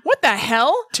 kite. What the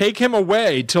hell? Take him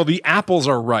away till the apples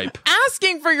are ripe.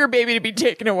 Asking for your baby to be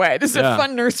taken away. This is a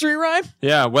fun nursery rhyme.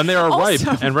 Yeah, when they are ripe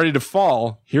and ready to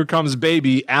fall, here comes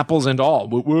baby, apples and all.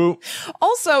 Whoop, whoop.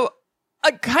 Also,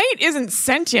 a kite isn't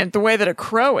sentient the way that a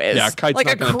crow is. Yeah, a kite's like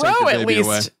not a gonna crow, take the at baby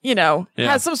least, away.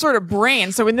 has some sort of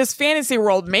brain. So in this fantasy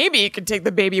world, maybe it could take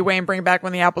the baby away and bring it back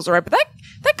when the apples are ripe. But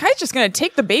that kite's just going to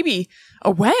take the baby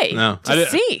away to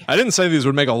see. I didn't say these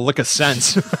would make a lick of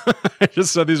sense. I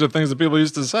just said these are things that people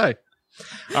used to say.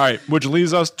 All right, which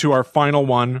leads us to our final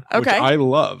one, which I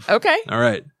love. Okay. All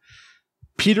right.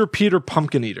 Peter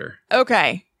Pumpkin Eater.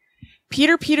 Okay.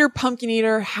 Peter Pumpkin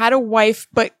Eater had a wife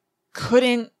but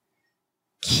couldn't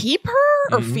keep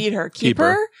her or feed her? Keep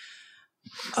her?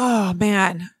 Oh,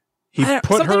 man. He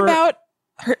put something her... about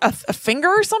her, a finger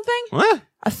or something? What?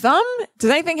 A thumb? Does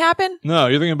anything happen? No,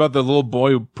 you're thinking about the little boy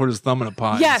who put his thumb in a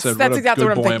pie. Yes, and said, that's exactly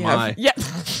what I'm thinking am of. I? Yeah.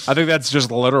 I think that's just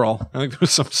literal. I think there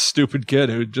was some stupid kid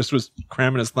who just was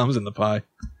cramming his thumbs in the pie.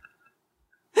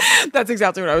 That's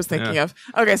exactly what I was thinking of.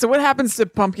 Okay, so what happens to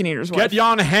Pumpkin Eater's wife? Get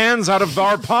yon hands out of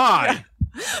our pie.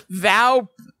 Thou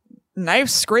knife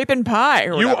scraping pie.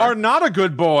 Or you whatever. are not a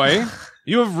good boy.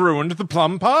 You have ruined the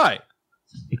plum pie.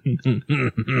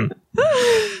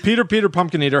 Peter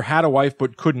Pumpkin Eater had a wife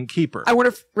but couldn't keep her. I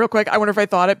wonder if I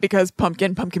thought it because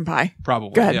pumpkin pie.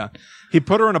 Probably, Go ahead. yeah. He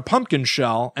put her in a pumpkin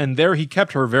shell, and there he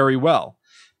kept her very well.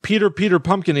 Peter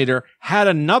Pumpkin Eater had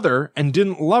another and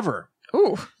didn't love her.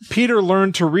 Ooh. Peter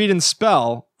learned to read and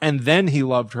spell, and then he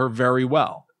loved her very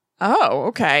well. Oh,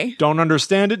 okay. Don't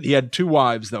understand it. He had 2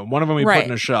 wives, though. One of them he put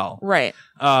in a shell. Right.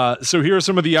 So here are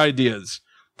some of the ideas.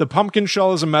 The pumpkin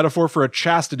shell is a metaphor for a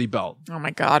chastity belt. Oh,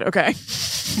 my God. Okay.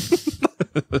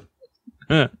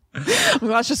 Well,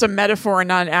 that's just a metaphor and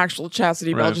not an actual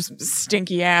chastity belt. Just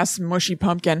stinky ass, mushy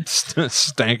pumpkin.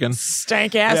 Stankin'.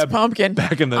 Stank ass pumpkin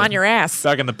on your ass.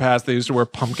 Back in the past, they used to wear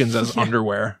pumpkins as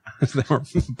underwear. They were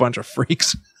a bunch of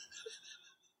freaks.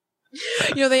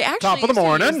 They actually Top of the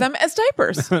morning. use them as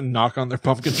diapers. Knock on their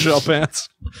pumpkin shell pants.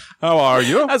 How are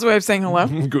you? That's a way of saying hello.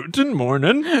 Guten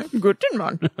morning. Guten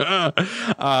morning.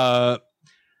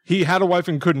 He had a wife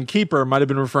and couldn't keep her. Might have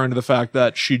been referring to the fact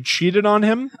that she cheated on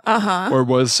him. Or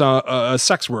was a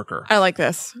sex worker. I like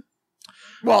this.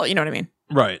 Well, you know what I mean.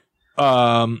 Right.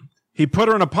 He put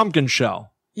her in a pumpkin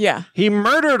shell. Yeah. He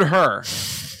murdered her.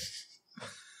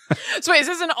 So wait, is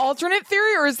this an alternate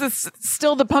theory, or is this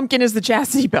still the pumpkin is the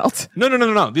chastity belt?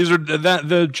 No. These are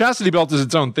the chastity belt is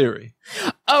its own theory.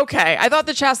 Okay, I thought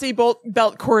the chastity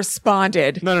belt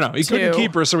corresponded. No. He couldn't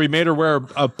keep her, so he made her wear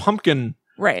a pumpkin.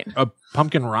 Right. A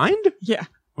pumpkin rind? Yeah.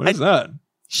 What is that?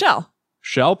 Shell.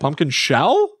 Shell? Pumpkin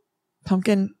shell?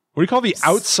 Pumpkin. What do you call the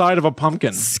outside of a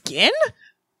pumpkin? Skin?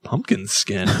 Pumpkin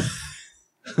skin.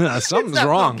 Something's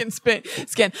wrong. Pumpkin skin.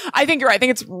 I think you're right. I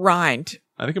think it's rind.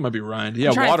 I think it might be rind.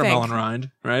 Yeah, watermelon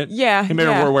rind, right? Yeah. He made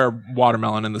her wear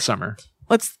watermelon in the summer.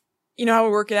 You know how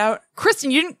we work it out? Kristen,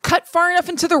 you didn't cut far enough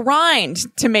into the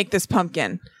rind to make this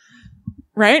pumpkin.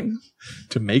 Right?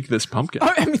 To make this pumpkin?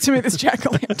 Oh, I mean, to make this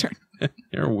jack-o'-lantern.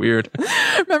 You're weird.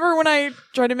 Remember when I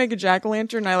tried to make a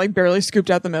jack-o'-lantern and I like barely scooped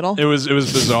out the middle? It was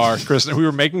bizarre, Kristen. We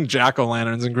were making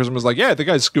jack-o'-lanterns and Kristen was like, yeah, I think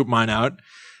I scooped mine out.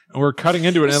 And we're cutting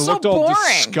into it, and it looked all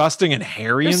disgusting and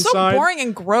hairy inside. So boring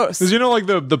and gross. Because like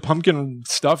the pumpkin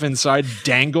stuff inside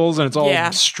dangles, and it's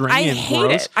all stringy and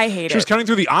gross. I hate it. She was cutting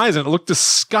through the eyes, and it looked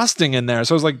disgusting in there.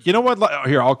 So I was like, you know what?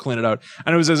 Here, I'll clean it out.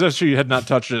 And it was as if she had not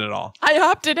touched it at all. I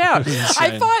opted out.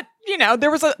 I thought,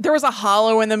 there was a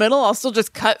hollow in the middle. I'll still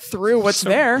just cut through what's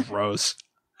there. Gross.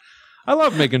 I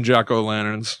love making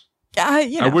jack-o'-lanterns.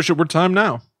 I wish it were time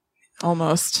now.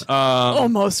 Almost,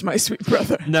 my sweet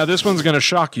brother. Now, this one's going to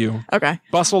shock you. Okay.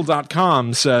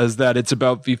 Bustle.com says that it's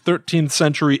about the 13th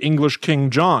century English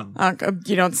King John.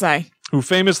 You don't say. Who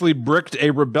famously bricked a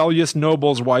rebellious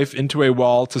noble's wife into a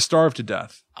wall to starve to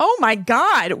death. Oh, my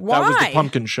God. Why? That was the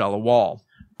pumpkin shell, a wall.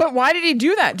 But why did he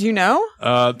do that? Do you know?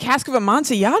 Cask of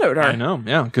Amontillado. I know,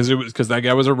 yeah, because that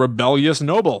guy was a rebellious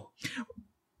noble.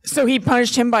 So he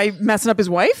punished him by messing up his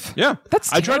wife? Yeah.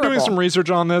 That's terrible. I tried doing some research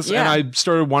on this, and I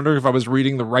started wondering if I was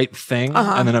reading the right thing,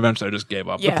 and then eventually I just gave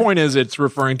up. Yeah. The point is, it's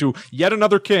referring to yet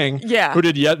another king who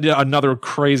did yet another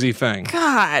crazy thing.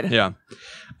 God. Yeah.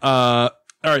 All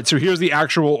right, so here's the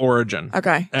actual origin.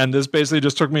 Okay. And this basically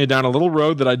just took me down a little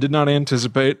road that I did not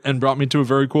anticipate and brought me to a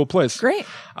very cool place. Great.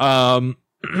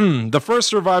 The first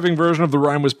surviving version of the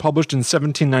rhyme was published in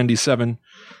 1797.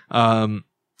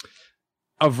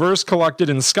 A verse collected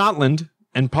in Scotland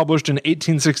and published in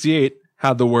 1868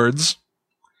 had the words,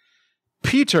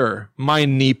 Peter, my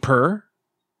neeper,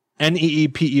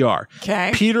 Neeper.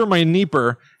 Okay. Peter, my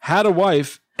neeper, had a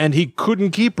wife and he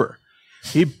couldn't keep her.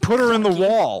 He put her in the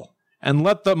wall and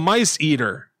let the mice eat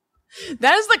her.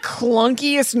 That is the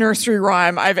clunkiest nursery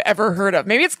rhyme I've ever heard of.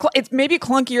 Maybe it's maybe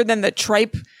clunkier than the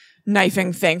tripe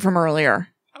knifing thing from earlier.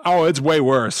 Oh, it's way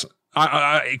worse.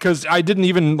 Because I didn't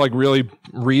even really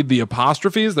read the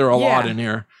apostrophes. There are a lot in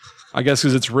here. I guess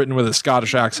because it's written with a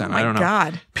Scottish accent. I don't know.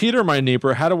 God. Peter, my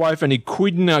neeper, had a wife and he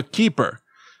couldn't keep her.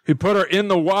 He put her in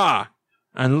the wa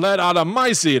and let out a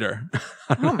mice eater.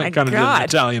 Oh my kind of did an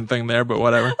Italian thing there, but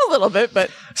whatever. A little bit, but.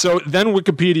 So then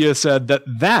Wikipedia said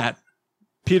that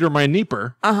Peter, my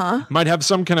neeper, might have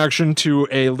some connection to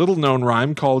a little known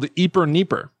rhyme called Eeper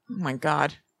Neeper. Oh my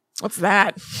God. What's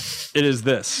that? It is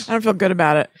this. I don't feel good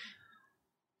about it.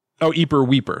 Oh, Eeper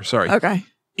Weeper, sorry. Okay.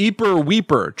 Eeper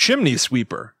Weeper, chimney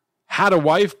sweeper, had a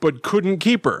wife but couldn't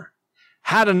keep her.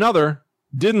 Had another,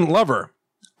 didn't love her.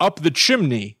 Up the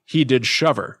chimney he did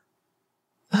shove her.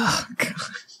 Oh, God.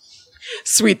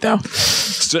 Sweet, though.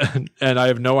 And I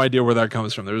have no idea where that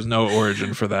comes from. There's no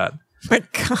origin for that. My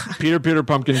God. Peter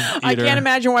Pumpkin Eater. I can't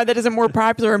imagine why that isn't more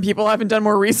popular and people haven't done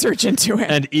more research into it.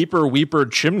 And Eeper Weeper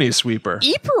Chimney Sweeper.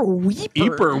 Eeper Weeper?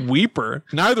 Eeper Weeper.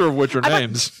 Neither of which are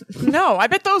names. No, I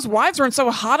bet those wives weren't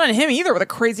so hot on him either with a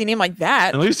crazy name like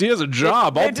that. At least he has a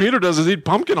job. All Peter does is eat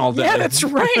pumpkin all day. Yeah, that's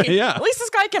right. Yeah. At least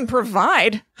this guy can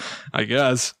provide. I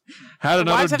guess. Had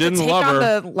another, wives have didn't to take love her.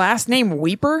 on the last name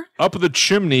Weeper? Up the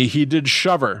chimney he did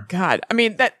shove her. God, I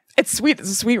mean it's sweet. It's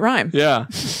a sweet rhyme. Yeah,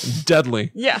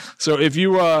 deadly. Yeah. So if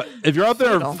you're out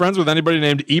there friends with anybody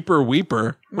named Eeper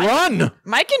Weeper, run.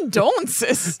 My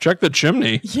condolences. Check the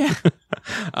chimney. Yeah.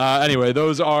 Anyway,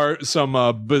 those are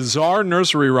some bizarre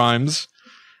nursery rhymes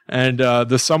and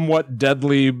the somewhat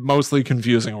deadly, mostly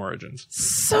confusing origins.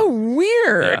 So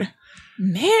weird. Yeah.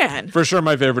 Man. For sure,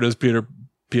 my favorite is Peter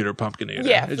Pumpkin Eater.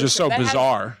 Yeah, it's just so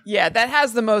bizarre. That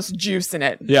has the most juice in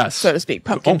it. Yes. So to speak.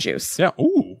 Pumpkin juice. Yeah.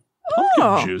 Ooh.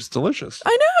 Pumpkin juice. Delicious.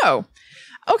 I know.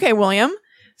 Okay, William.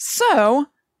 So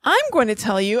I'm going to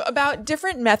tell you about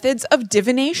different methods of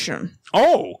divination.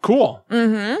 Oh, cool.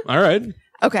 Mm-hmm. All right.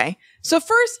 Okay. So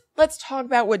first, let's talk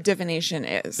about what divination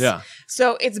is. Yeah.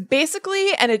 So it's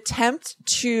basically an attempt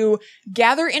to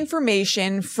gather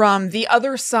information from the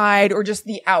other side or just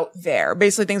the out there.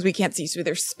 Basically things we can't see. So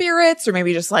either spirits or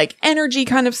maybe just like energy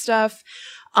kind of stuff,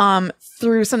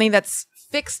 through something that's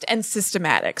fixed and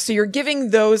systematic. So you're giving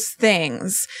those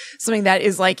things something that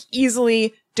is like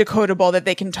easily decodable that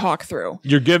they can talk through.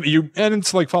 And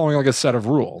it's like following like a set of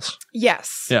rules.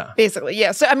 Yes. Yeah. Basically.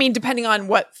 Yeah. So, I mean, depending on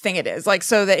what thing it is, like,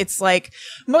 so that it's like,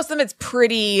 most of them, it's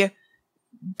pretty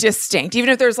distinct. Even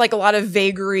if there's like a lot of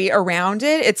vagary around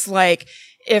it, it's like,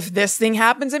 if this thing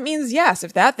happens, it means yes.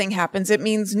 If that thing happens, it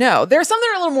means no. There's some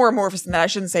that are a little more amorphous than that. I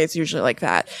shouldn't say it's usually like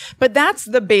that. But that's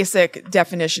the basic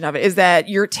definition of it, is that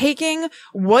you're taking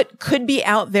what could be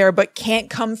out there but can't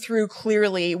come through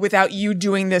clearly without you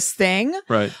doing this thing.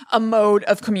 Right. A mode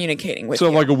of communicating with you.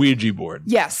 So like a Ouija board.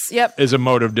 Yes. Yep. Is a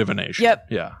mode of divination. Yep.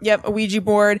 Yeah. Yep. A Ouija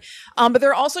board. But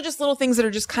there are also just little things that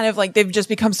are just kind of like, they've just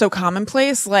become so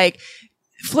commonplace. Like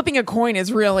flipping a coin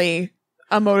is really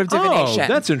a mode of divination. Oh,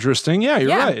 that's interesting. Yeah,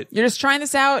 you're right. You're just trying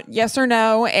this out, yes or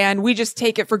no, and we just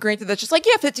take it for granted that's just like,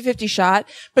 50-50 shot,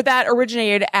 but that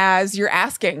originated as you're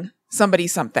asking somebody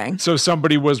something. So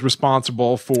somebody was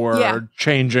responsible for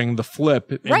changing the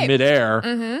flip in midair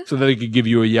so that they could give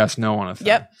you a yes-no on a thing.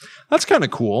 Yep. That's kind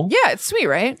of cool. Yeah, it's sweet,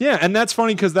 right? Yeah, and that's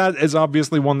funny because that is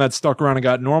obviously one that stuck around and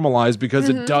got normalized because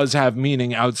it does have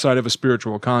meaning outside of a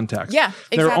spiritual context. Yeah,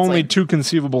 exactly. There are only two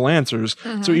conceivable answers,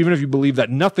 so even if you believe that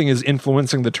nothing is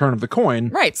influencing the turn of the coin,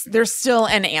 right, there's still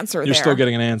an answer there. You're still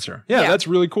getting an answer. Yeah, that's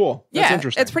really cool. That's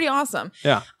interesting. It's pretty awesome.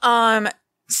 Yeah.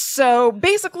 So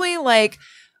basically, like,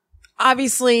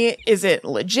 obviously, is it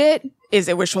legit? Is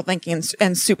it wishful thinking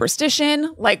and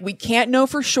superstition? Like, we can't know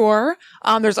for sure.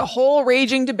 There's a whole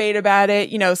raging debate about it.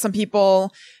 You know, some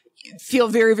people feel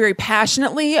very, very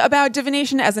passionately about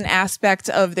divination as an aspect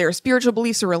of their spiritual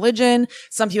beliefs or religion.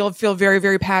 Some people feel very,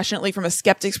 very passionately from a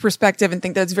skeptic's perspective and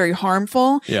think that's very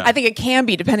harmful. Yeah. I think it can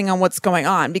be depending on what's going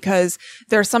on, because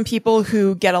there are some people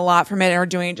who get a lot from it and are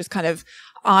doing it just kind of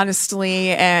honestly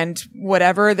and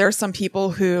whatever. There are some people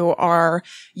who are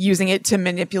using it to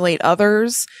manipulate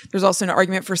others. There's also an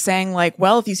argument for saying like,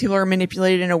 well, if these people are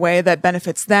manipulated in a way that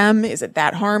benefits them, is it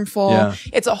that harmful? Yeah.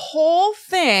 It's a whole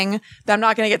thing that I'm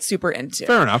not going to get super into.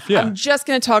 Fair enough. Yeah. I'm just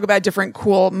going to talk about different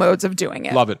cool modes of doing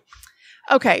it. Love it.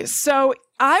 Okay. So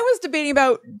I was debating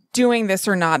about doing this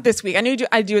or not this week. I knew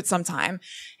I'd do it sometime.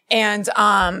 And,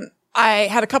 I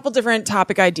had a couple different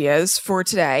topic ideas for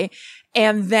today.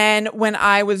 And then when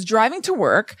I was driving to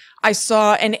work, I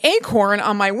saw an acorn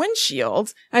on my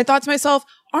windshield. And I thought to myself,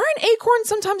 aren't acorns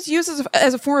sometimes used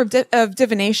as a form of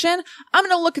divination? I'm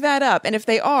going to look that up. And if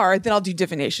they are, then I'll do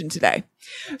divination today.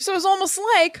 So it was almost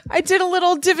like I did a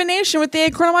little divination with the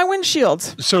acorn on my windshield.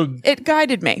 So it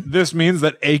guided me. This means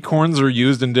that acorns are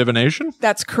used in divination?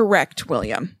 That's correct,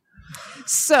 William.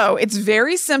 So it's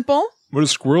very simple. What do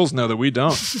squirrels know that we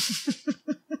don't?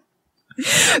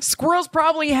 Squirrels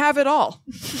probably have it all.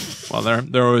 Well,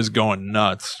 they're always going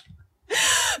nuts.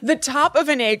 The top of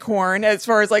an acorn, as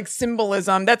far as like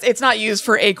symbolism, it's not used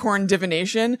for acorn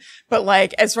divination, but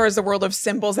like as far as the world of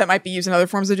symbols that might be used in other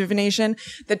forms of divination,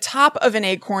 the top of an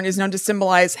acorn is known to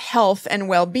symbolize health and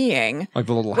well-being. Like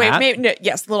the little hat?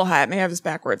 Yes, the little hat. Maybe I have this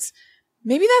backwards.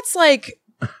 Maybe that's like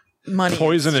money.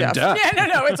 Poison and death. Yeah,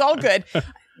 no, it's all good.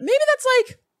 Maybe that's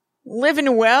like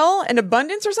living well and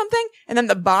abundance or something. And then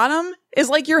the bottom is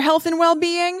like your health and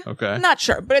well-being. Okay. I'm not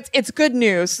sure, but it's good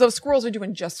news. So squirrels are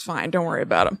doing just fine. Don't worry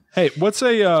about them. Hey, what's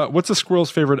a squirrel's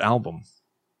favorite album?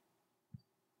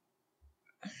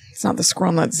 It's not the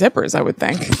Squirrel Nut Zippers, I would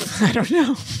think. I don't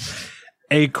know.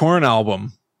 Acorn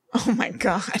album. Oh my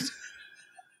God.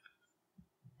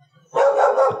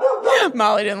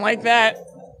 Molly didn't like that.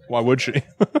 Why would she?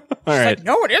 All right. Like,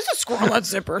 no, it is a Squirrel Nut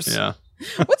Zippers. Yeah.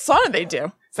 What song did they do?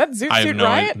 Is that Zoot I Suit have no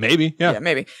Riot? idea. Maybe. Yeah. Yeah,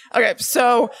 maybe. Okay,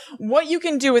 so what you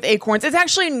can do with acorns, it's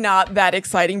actually not that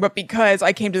exciting, but because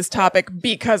I came to this topic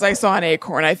because I saw an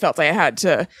acorn, I felt I had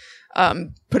to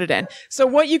put it in. So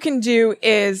what you can do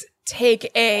is take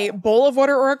a bowl of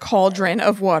water or a cauldron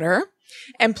of water,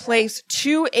 and place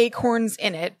 2 acorns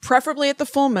in it, preferably at the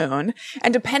full moon.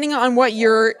 And depending on what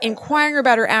you're inquiring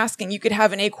about or asking, you could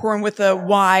have an acorn with a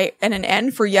Y and an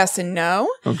N for yes and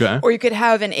no. Okay. Or you could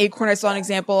have an acorn. I saw an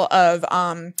example of,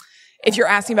 if you're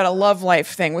asking about a love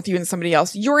life thing with you and somebody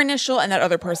else, your initial and that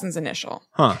other person's initial.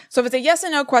 Huh. So if it's a yes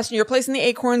and no question, you're placing the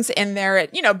acorns in there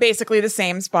at, basically the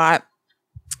same spot,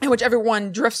 in whichever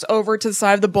one drifts over to the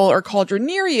side of the bowl or cauldron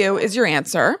near you is your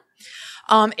answer.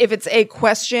 If it's a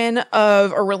question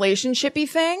of a relationshipy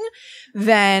thing,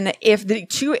 then if the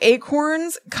 2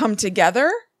 acorns come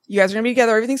together, you guys are going to be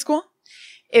together, everything's cool.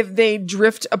 If they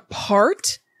drift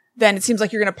apart, then it seems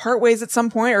like you're going to part ways at some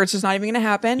point, or it's just not even going to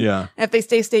happen. Yeah. And if they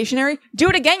stay stationary, do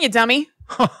it again, you dummy.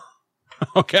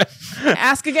 Okay.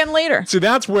 Ask again later. See,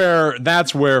 that's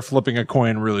where flipping a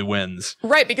coin really wins.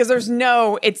 Right, because there's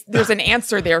an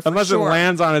answer there for Unless sure. it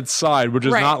lands on its side, which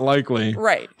is not likely.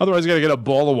 Right. Otherwise, you got to get a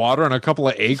bowl of water and a couple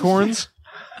of acorns.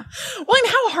 William,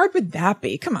 how hard would that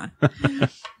be? Come on.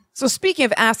 So speaking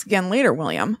of ask again later,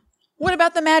 William, what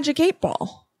about the magic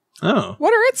 8-ball? Oh.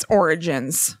 What are its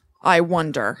origins, I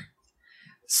wonder?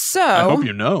 So I hope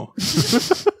you know.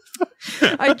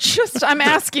 I'm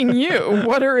asking you,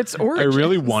 what are its origins? I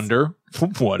really wonder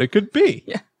what it could be.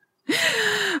 Yeah.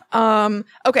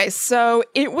 Okay, so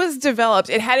it was developed.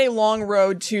 It had a long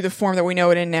road to the form that we know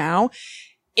it in now.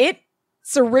 Its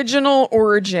original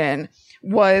origin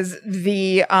was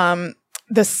the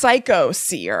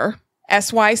psycho-seer,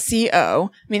 SYCO,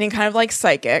 meaning kind of like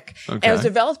psychic. Okay. And it was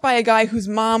developed by a guy whose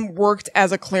mom worked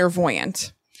as a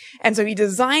clairvoyant. And so he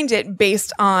designed it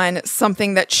based on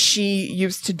something that she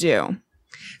used to do.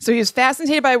 So he was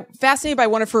fascinated by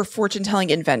one of her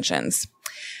fortune-telling inventions,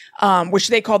 which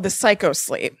they called the psycho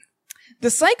slate.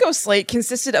 The psycho slate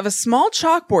consisted of a small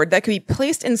chalkboard that could be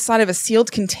placed inside of a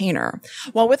sealed container.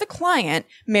 While with a client,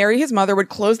 Mary, his mother, would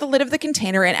close the lid of the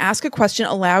container and ask a question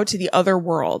aloud to the other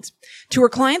world. To her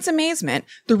client's amazement,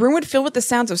 the room would fill with the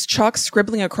sounds of chalk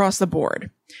scribbling across the board.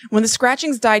 When the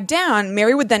scratchings died down,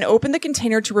 Mary would then open the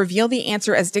container to reveal the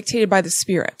answer as dictated by the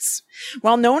spirits.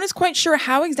 While no one is quite sure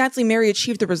how exactly Mary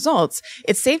achieved the results,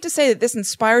 it's safe to say that this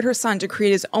inspired her son to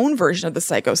create his own version of the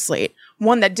psycho slate,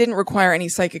 one that didn't require any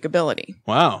psychic ability.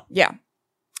 Wow. Yeah.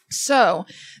 So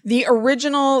the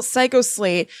original psycho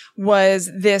slate was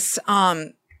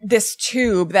this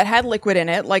tube that had liquid in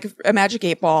it, like a magic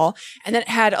 8-ball, and then it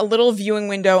had a little viewing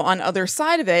window on either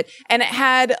side of it, and it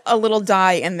had a little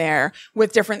die in there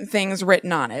with different things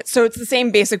written on it. So it's the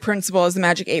same basic principle as the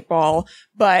magic 8-ball,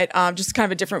 but just kind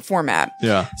of a different format.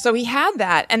 Yeah. So he had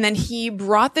that, and then he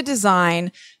brought the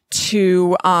design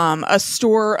to a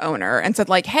store owner and said,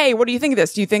 like, hey, what do you think of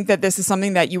this? Do you think that this is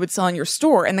something that you would sell in your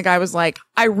store? And the guy was like,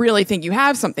 I really think you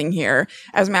have something here.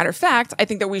 As a matter of fact, I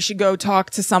think that we should go talk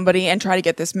to somebody and try to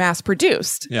get this mass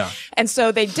produced. Yeah. And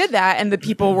so they did that, and the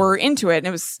people were into it,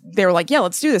 and they were like, yeah,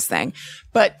 let's do this thing.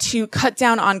 But to cut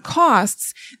down on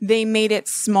costs, they made it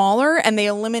smaller and they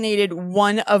eliminated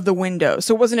one of the windows.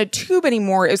 So it wasn't a tube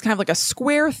anymore. It was kind of like a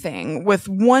square thing with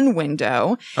one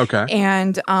window. Okay.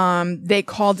 And they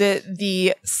called it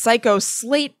the Psycho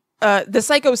Slate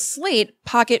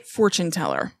Pocket Fortune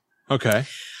Teller. Okay.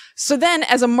 So then,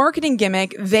 as a marketing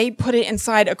gimmick, they put it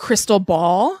inside a crystal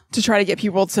ball to try to get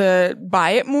people to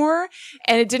buy it more.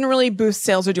 And it didn't really boost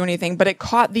sales or do anything, but it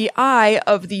caught the eye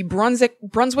of the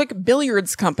Brunswick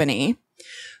Billiards Company,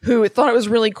 who thought it was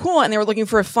really cool, and they were looking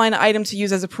for a fun item to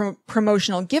use as a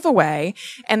promotional giveaway.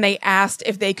 And they asked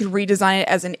if they could redesign it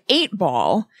as an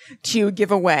 8-ball to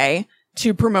give away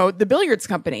to promote the billiards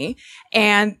company.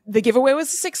 And the giveaway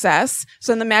was a success.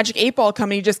 So then the Magic 8-Ball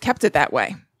company just kept it that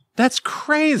way. That's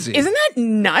crazy. Isn't that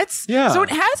nuts? Yeah. So it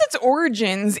has its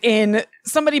origins in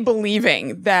somebody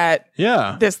believing that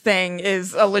this thing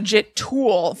is a legit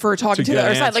tool for talking to the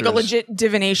other side, like a legit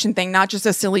divination thing, not just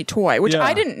a silly toy, which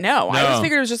I didn't know. I just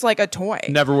figured it was just like a toy.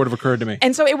 Never would have occurred to me.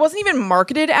 And so it wasn't even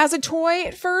marketed as a toy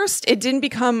at first. It didn't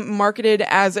become marketed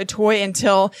as a toy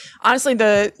until, honestly,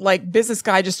 the business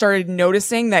guy just started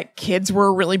noticing that kids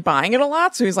were really buying it a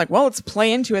lot. So he's like, well, let's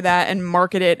play into that and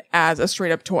market it as a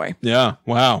straight up toy. Yeah.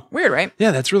 Wow. Weird, right?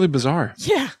 Yeah, that's really bizarre.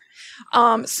 Yeah.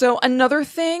 So another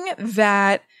thing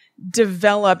that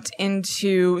developed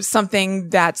into something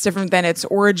that's different than its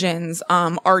origins,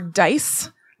 are dice,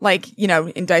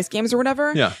 in dice games or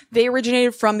whatever. Yeah. They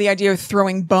originated from the idea of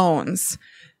throwing bones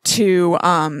to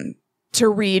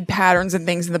read patterns and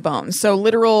things in the bones. So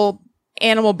literal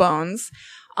animal bones.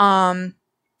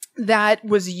 That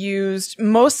was used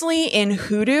mostly in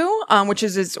hoodoo, which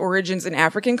is its origins in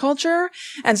African culture.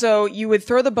 And so you would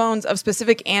throw the bones of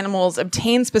specific animals,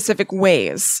 obtain specific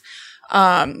ways.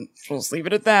 We'll just leave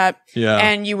it at that. Yeah.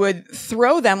 And you would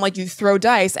throw them like you throw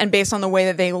dice, and based on the way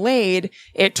that they laid,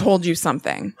 it told you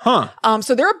something. Huh.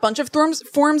 So there are a bunch of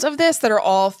forms of this that are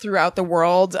all throughout the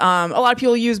world. A lot of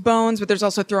people use bones, but there's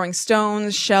also throwing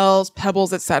stones, shells,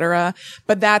 pebbles, etc.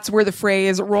 But that's where the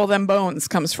phrase "roll them bones"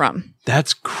 comes from.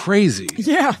 That's crazy.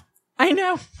 Yeah, I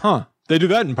know. Huh. They do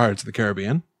that in Pirates of the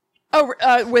Caribbean. Oh,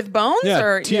 with bones? Yeah,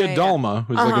 or Tia Dalma,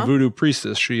 who's like a voodoo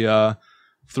priestess, she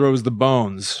throws the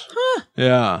bones. Huh.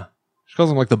 Yeah. She calls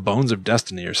them like the bones of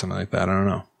destiny or something like that. I don't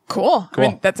know. Cool. I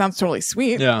mean, that sounds totally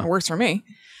sweet. Yeah. It works for me.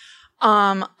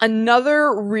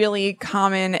 Another really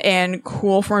common and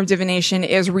cool form of divination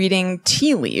is reading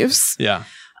tea leaves. Yeah.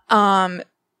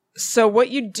 So what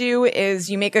you do is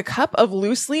you make a cup of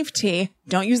loose leaf tea.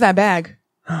 Don't use that bag.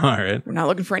 All right. We're not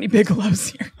looking for any bigelows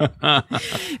here.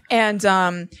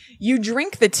 And you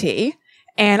drink the tea.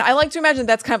 And I like to imagine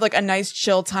that's kind of like a nice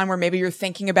chill time where maybe you're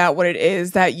thinking about what it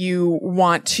is that you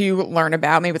want to learn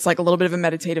about. Maybe it's like a little bit of a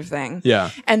meditative thing.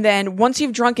 Yeah. And then once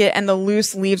you've drunk it and the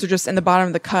loose leaves are just in the bottom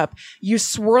of the cup, you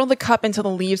swirl the cup until the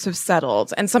leaves have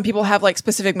settled. And some people have like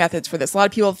specific methods for this. A lot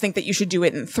of people think that you should do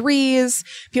it in threes.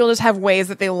 People just have ways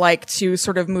that they like to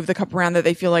sort of move the cup around that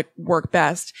they feel like work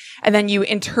best. And then you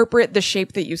interpret the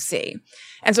shape that you see.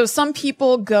 And so some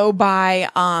people go by,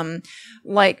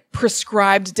 like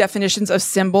prescribed definitions of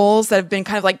symbols that have been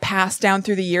kind of like passed down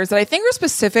through the years that I think are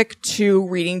specific to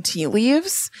reading tea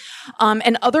leaves.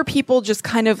 And other people just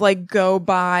kind of like go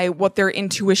by what their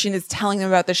intuition is telling them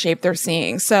about the shape they're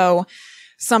seeing. So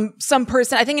some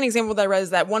person, I think an example that I read is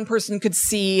that one person could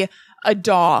see a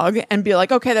dog and be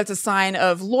like, okay, that's a sign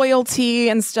of loyalty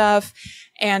and stuff.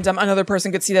 And another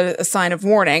person could see that as a sign of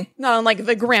warning, not unlike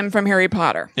the Grimm from Harry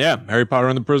Potter. Yeah, Harry Potter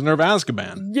and the Prisoner of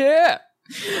Azkaban. Yeah.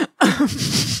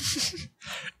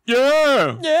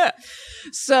 Yeah. Yeah.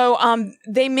 So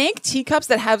they make teacups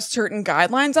that have certain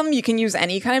guidelines on them. You can use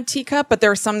any kind of teacup, but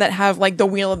there are some that have like the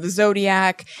Wheel of the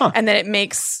Zodiac. Huh. And then it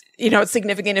makes, it's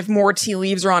significant if more tea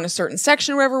leaves are on a certain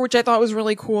section or whatever, which I thought was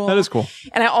really cool. That is cool.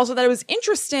 And I also thought it was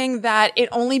interesting that it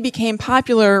only became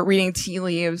popular reading tea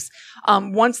leaves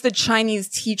once the Chinese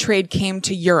tea trade came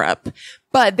to Europe.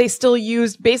 But they still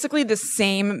used basically the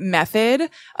same method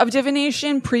of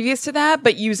divination previous to that,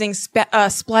 but using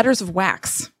splatters of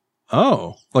wax.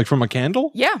 Oh, like from a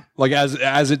candle? Yeah. Like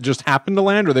as it just happened to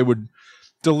land, or they would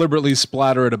deliberately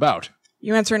splatter it about?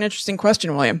 You answer an interesting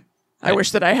question, William. I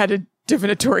wish that I had a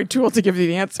divinatory tool to give you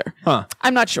the answer. Huh.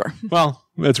 I'm not sure. Well,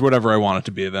 it's whatever I want it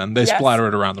to be then. They splatter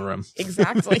it around the room.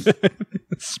 Exactly.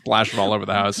 Splash it all over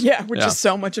the house. Yeah, which is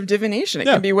so much of divination. It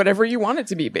can be whatever you want it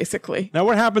to be, basically. Now,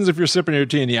 what happens if you're sipping your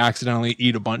tea and you accidentally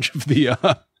eat a bunch of the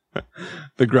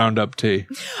ground up tea?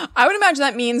 I would imagine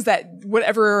that means that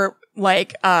whatever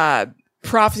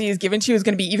prophecy is given to you is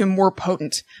going to be even more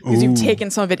potent because you've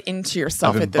taken some of it into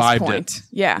yourself at this point.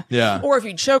 Yeah. Yeah. Or if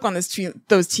you choke on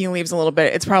those tea leaves a little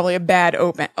bit, it's probably a bad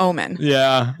omen.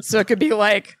 Yeah. So it could be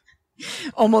like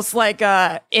almost like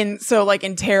in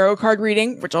tarot card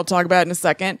reading, which I'll talk about in a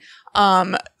second.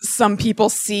 Some people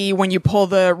see when you pull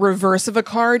the reverse of a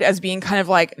card as being kind of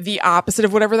like the opposite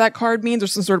of whatever that card means or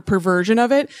some sort of perversion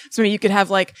of it. So maybe you could have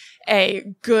like a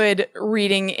good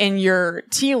reading in your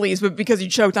tea leaves, but because you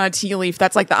choked on a tea leaf,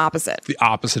 that's like the opposite. The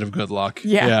opposite of good luck.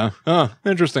 Yeah. Yeah. Oh,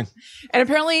 interesting. And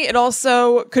apparently it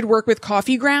also could work with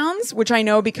coffee grounds, which I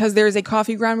know because there's a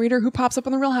coffee ground reader who pops up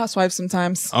on the Real Housewives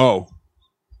sometimes. Oh.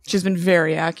 She's been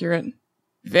very accurate.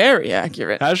 Very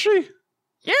accurate. Has she?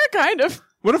 Yeah, kind of.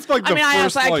 What if I can't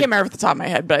remember off the top of my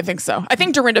head, but I think so. I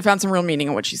think Dorinda found some real meaning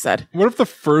in what she said. What if the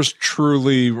first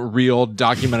truly real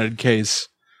documented case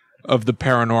of the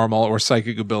paranormal or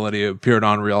psychic ability appeared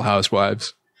on Real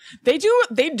Housewives? They do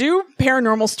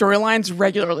paranormal storylines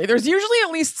regularly. There's usually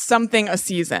at least something a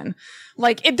season.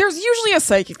 There's usually a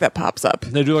psychic that pops up.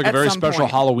 They do like a very special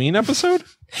Halloween episode?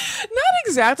 Not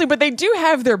exactly, but they do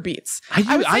have their beats.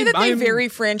 I would say that they vary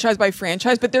franchise by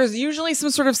franchise, but there's usually some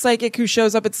sort of psychic who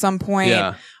shows up at some point.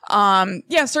 Yeah.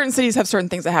 Certain cities have certain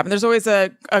things that happen. There's always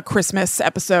a Christmas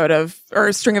episode or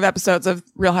a string of episodes of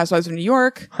Real Housewives of New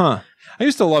York. Huh. I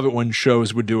used to love it when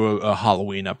shows would do a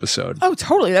Halloween episode. Oh,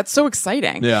 totally. That's so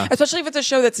exciting. Yeah. Especially if it's a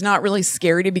show that's not really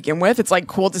scary to begin with. It's like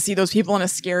cool to see those people in a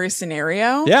scary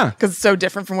scenario. Yeah. Because it's so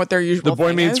different from what their usual The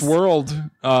Boy Meets World,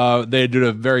 they did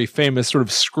a very famous sort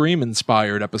of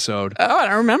Scream-inspired episode. Oh, I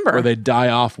don't remember. Where they die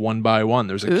off one by one.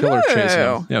 There's a killer chasing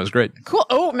them. Yeah, it was great. Cool.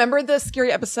 Oh, remember the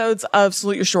scary episodes of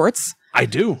Salute Your Shorts? I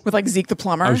do. With like Zeke the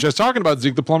Plumber. I was just talking about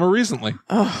Zeke the Plumber recently.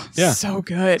 Oh, yeah. So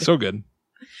good. So good.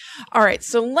 All right,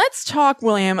 so let's talk,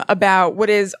 William, about what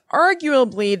is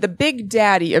arguably the big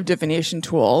daddy of divination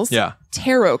tools. Yeah.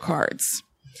 Tarot cards.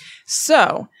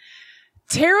 So,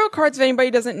 Tarot cards, if anybody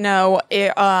doesn't know,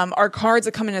 are cards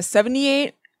that come in a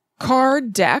 78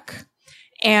 card deck.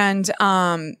 And,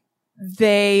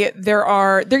 they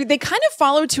kind of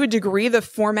follow to a degree the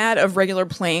format of regular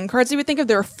playing cards. You would think of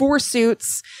there are 4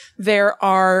 suits. There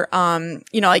are,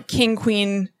 like king,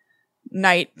 queen,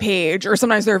 knight, page, or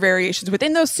sometimes there are variations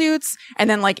within those suits, and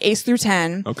then like ace through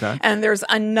 10. Okay. And there's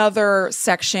another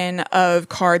section of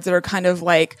cards that are kind of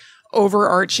like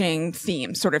overarching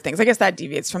theme sort of things. I guess that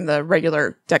deviates from the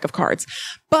regular deck of cards.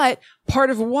 But part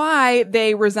of why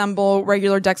they resemble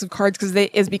regular decks of cards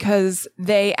is because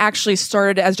they actually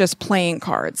started as just playing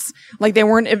cards. Like they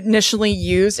weren't initially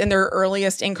used in their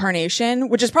earliest incarnation,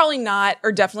 which is probably not,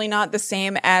 or definitely not the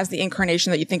same as the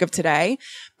incarnation that you think of today.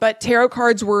 But tarot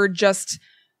cards were just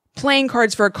playing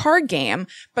cards for a card game,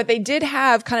 but they did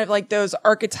have kind of like those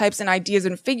archetypes and ideas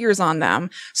and figures on them.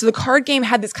 So the card game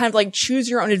had this kind of like choose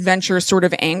your own adventure sort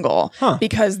of angle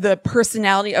because the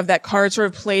personality of that card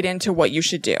sort of played into what you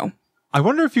should do. I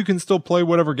wonder if you can still play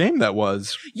whatever game that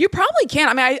was. You probably can.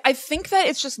 I mean, I think that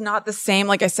it's just not the same,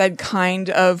 like I said, kind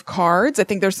of cards. I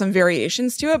think there's some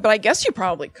variations to it, but I guess you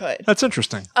probably could. That's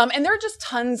interesting. And there are just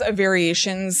tons of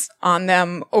variations on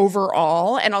them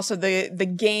overall. And also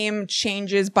the game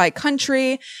changes by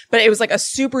country, but it was like a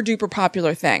super duper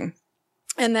popular thing.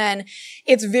 And then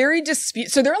it's very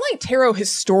so they're like tarot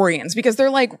historians because they're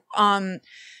like,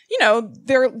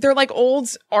 they're like old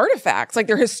artifacts, like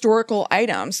they're historical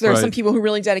items. So there are some people who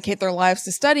really dedicate their lives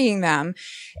to studying them.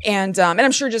 And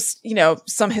I'm sure just,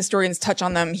 some historians touch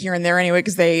on them here and there anyway,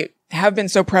 because they have been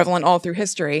so prevalent all through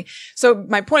history. So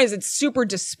my point is it's super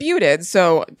disputed.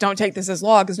 So don't take this as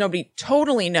law because nobody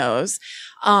totally knows.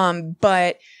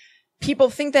 But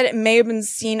people think that it may have been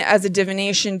seen as a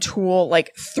divination tool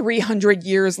like 300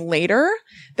 years later.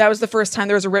 That was the first time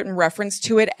there was a written reference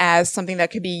to it as something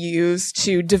that could be used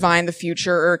to divine the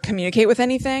future or communicate with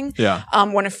anything. Yeah.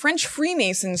 When a French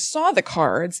Freemason saw the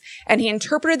cards and he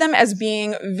interpreted them as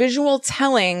being visual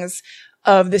tellings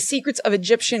of the secrets of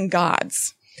Egyptian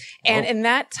gods. And in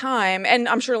that time, and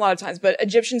I'm sure a lot of times, but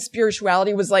Egyptian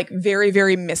spirituality was like very,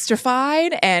 very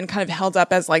mystified and kind of held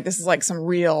up as like, this is like some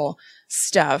real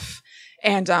stuff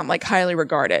and like highly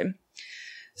regarded.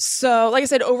 So like I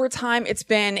said, over time, it's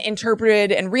been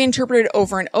interpreted and reinterpreted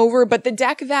over and over. But the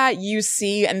deck that you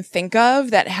see and think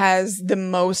of that has the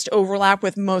most overlap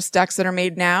with most decks that are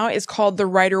made now is called the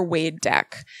Rider-Waite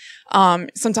deck.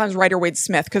 Sometimes Rider-Waite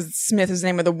Smith, because Smith is the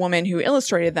name of the woman who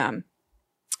illustrated them.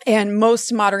 And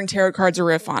most modern tarot cards are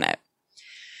riff on it.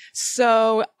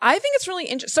 So I think it's really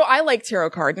interesting. So I like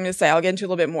tarot cards. I'm going to say, I'll get into a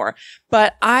little bit more,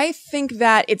 but I think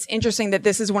that it's interesting that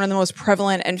this is one of the most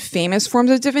prevalent and famous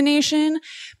forms of divination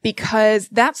because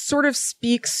that sort of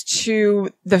speaks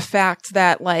to the fact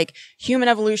that like human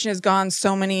evolution has gone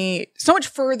so much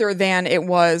further than it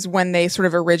was when they sort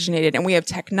of originated. And we have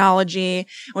technology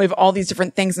and we have all these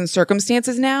different things and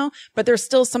circumstances now, but there's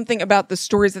still something about the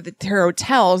stories that the tarot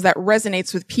tells that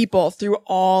resonates with people through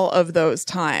all of those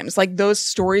times. Like those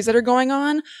stories that are going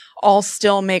on all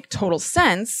still make total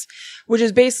sense, which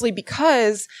is basically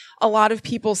because a lot of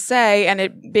people say, and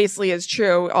it basically is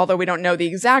true, although we don't know the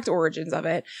exact origins of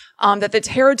it, that the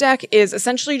tarot deck is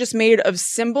essentially just made of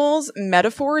symbols,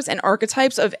 metaphors, and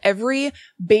archetypes of every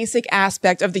basic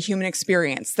aspect of the human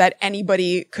experience that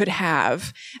anybody could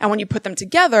have. And when you put them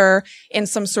together in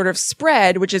some sort of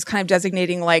spread, which is kind of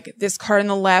designating like this card on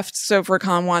the left, so for a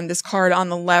common one, this card on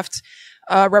the left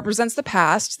represents the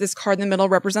past. This card in the middle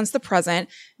represents the present.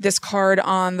 This card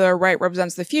on the right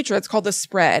represents the future. It's called the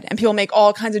spread. And people make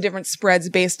all kinds of different spreads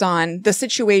based on the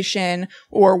situation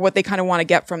or what they kind of want to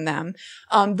get from them.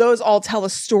 Those all tell a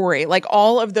story. Like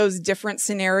all of those different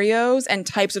scenarios and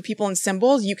types of people and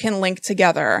symbols, you can link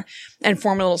together and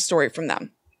form a little story from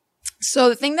them. So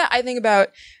the thing that I think about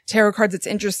tarot cards that's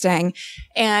interesting,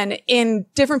 and in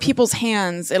different people's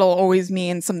hands, it'll always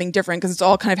mean something different because it's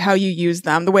all kind of how you use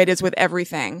them, the way it is with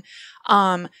everything.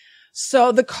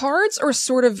 So the cards are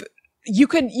sort of, you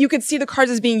could see the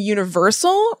cards as being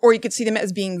universal, or you could see them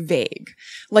as being vague.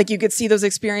 Like you could see those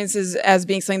experiences as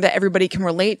being something that everybody can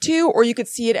relate to, or you could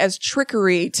see it as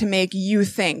trickery to make you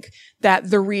think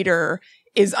that the reader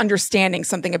is understanding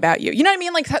something about you. You know what I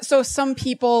mean? Like, so some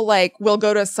people like will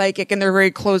go to a psychic and they're very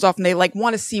closed off and they like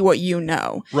want to see what you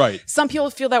know. Right. Some people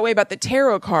feel that way about the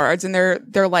tarot cards and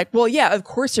they're like, well, yeah, of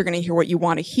course you're going to hear what you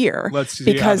want to hear. Let's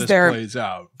see how this plays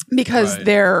out. Because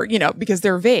they're, because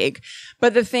they're vague.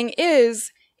 But the thing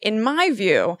is, in my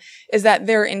view, is that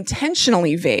they're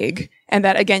intentionally vague And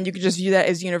that, again, you could just view that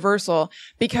as universal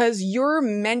because you're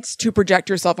meant to project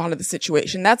yourself onto the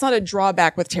situation. That's not a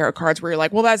drawback with tarot cards where you're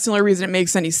like, well, that's the only reason it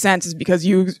makes any sense is because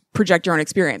you project your own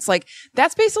experience. Like,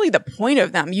 that's basically the point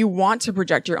of them. You want to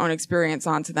project your own experience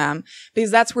onto them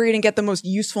because that's where you're going to get the most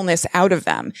usefulness out of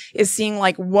them, is seeing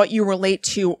like what you relate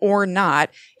to or not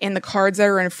in the cards that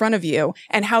are in front of you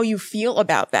and how you feel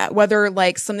about that. Whether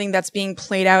like something that's being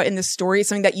played out in the story is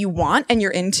something that you want and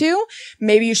you're into,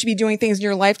 maybe you should be doing things in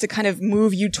your life to kind of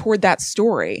move you toward that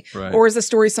story. Right. Or is the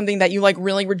story something that you like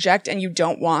really reject and you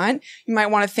don't want? You might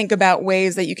want to think about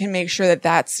ways that you can make sure that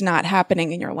that's not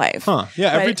happening in your life. Huh.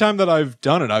 Yeah. Every time that I've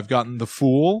done it, I've gotten the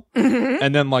Fool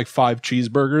and then like 5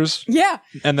 cheeseburgers. Yeah.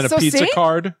 And then a pizza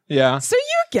card. Yeah. So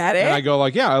you get it. And I go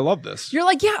like, yeah, I love this. You're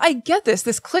like, yeah, I get this.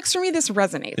 This clicks for me. This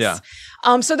resonates. Yeah.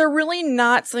 So they're really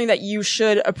not something that you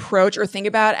should approach or think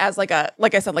about as like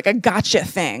I said, like a gotcha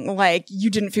thing. Like you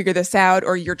didn't figure this out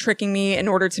or you're tricking me in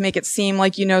order to make it seem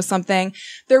like you know something.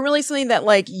 They're really something that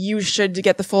like you should, to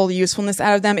get the full usefulness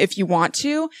out of them, if you want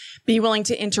to, be willing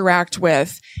to interact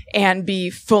with and be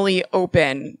fully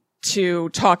open to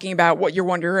talking about what you're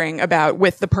wondering about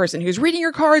with the person who's reading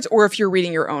your cards, or if you're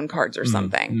reading your own cards or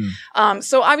something.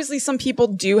 So obviously some people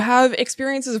do have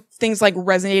experiences of things like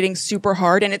resonating super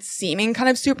hard and it's seeming kind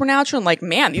of supernatural and like,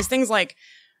 man, these things like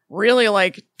really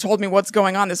like told me what's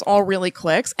going on. This all really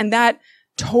clicks. And that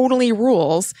totally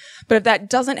rules. But if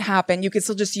that doesn't happen, you could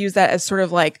still just use that as sort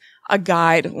of like a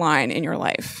guideline in your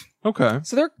life. Okay.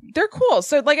 So they're cool.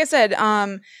 So like I said,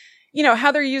 you know,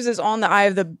 how they're used is all in the eye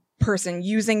of the person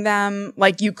using them.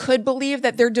 Like you could believe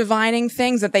that they're divining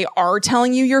things, that they are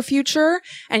telling you your future,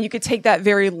 and you could take that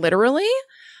very literally.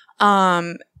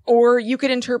 Or you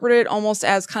could interpret it almost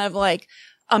as kind of like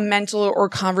a mental or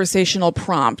conversational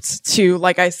prompt to,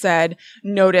 like I said,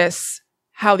 notice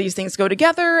how these things go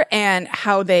together and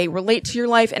how they relate to your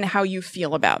life and how you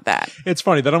feel about that. It's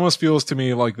funny. That almost feels to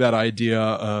me like that idea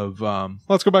of,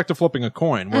 let's go back to flipping a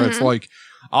coin, where it's like,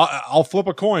 I'll flip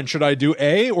a coin. Should I do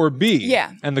A or B?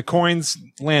 Yeah. And the coins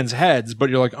lands heads, but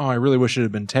you're like, oh, I really wish it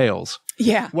had been tails.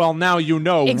 Yeah. Well, now you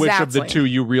know which of the two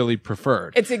you really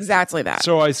preferred. It's exactly that.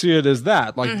 So I see it as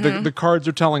that. Like the cards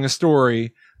are telling a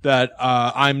story that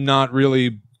I'm not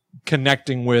really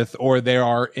connecting with, or they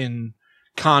are in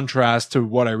contrast to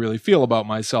what I really feel about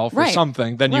myself or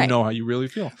something, then you know how you really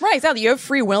feel. Right, exactly. You have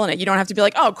free will in it. You don't have to be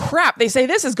like, oh crap, they say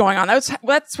this is going on. That's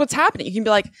what's happening. You can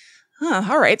be like,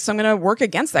 all right, so I'm going to work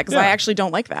against that because I actually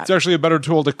don't like that. It's actually a better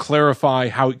tool to clarify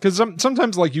how, because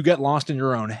sometimes like you get lost in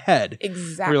your own head.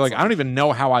 Exactly. Where you're like, I don't even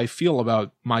know how I feel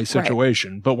about my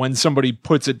situation. But when somebody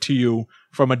puts it to you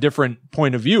from a different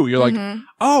point of view, you're like,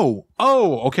 oh,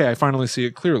 okay, I finally see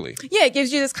it clearly. Yeah, it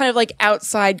gives you this kind of like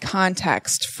outside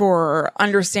context for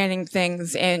understanding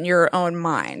things in your own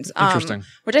mind. Interesting.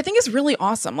 Which I think is really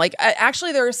awesome. Like,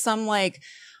 actually, there are some like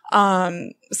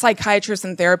psychiatrists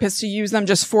and therapists who use them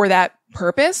just for that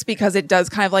purpose, because it does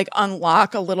kind of like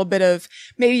unlock a little bit of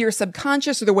maybe your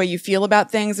subconscious or the way you feel about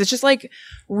things. It's just like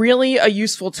really a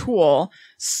useful tool.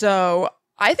 So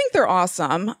I think they're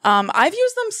awesome. I've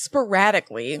used them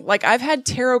sporadically. Like I've had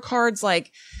tarot cards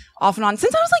like off and on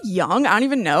since I was like young. I don't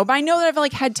even know, but I know that I've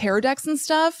like had tarot decks and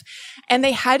stuff, and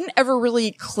they hadn't ever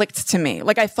really clicked to me.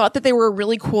 Like I thought that they were a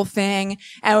really cool thing,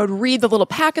 and I would read the little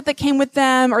packet that came with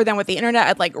them, or then with the internet,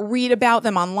 I'd like read about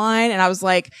them online, and I was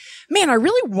like, man, I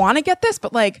really want to get this,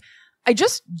 but like, I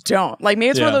just don't. Like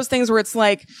maybe it's one of those things where it's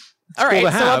like, all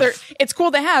right, so it's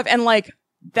cool to have, and like,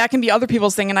 that can be other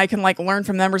people's thing and I can like learn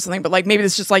from them or something, but like maybe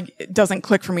this just like it doesn't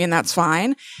click for me and that's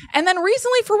fine. And then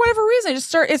recently, for whatever reason,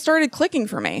 it started clicking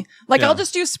for me. Like I'll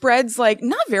just do spreads like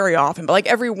not very often, but like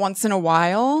every once in a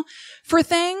while for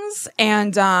things.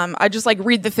 And I just like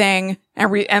read the thing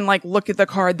and like look at the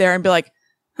card there and be like,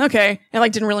 okay. It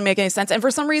like didn't really make any sense. And for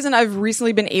some reason, I've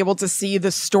recently been able to see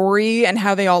the story and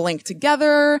how they all link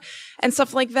together and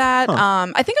stuff like that.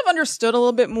 I think I've understood a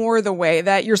little bit more the way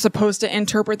that you're supposed to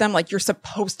interpret them. Like you're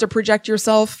supposed to project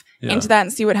yourself into that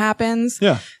and see what happens.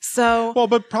 Yeah. So. Well,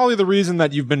 but probably the reason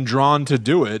that you've been drawn to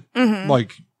do it,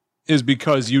 like, is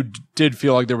because you did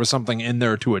feel like there was something in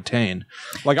there to attain.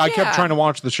 Like I kept trying to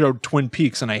watch the show Twin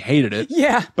Peaks and I hated it.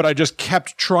 Yeah. But I just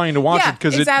kept trying to watch it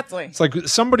because it's like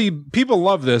people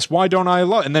love this. Why don't I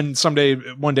love? And then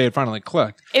one day it finally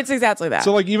clicked. It's exactly that.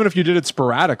 So like even if you did it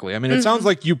sporadically, I mean, it sounds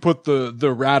like you put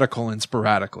the radical in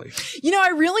sporadically. You know, I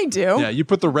really do. Yeah, you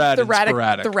put the in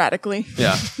sporadic. The radically.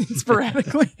 Yeah.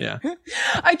 Sporadically. Yeah.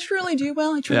 I truly do.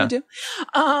 Well, I truly do.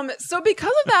 So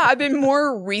because of that,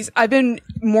 I've been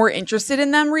more interested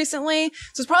in them recently.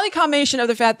 So it's probably a combination of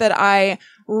the fact that I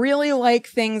really like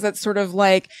things that sort of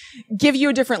like give you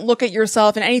a different look at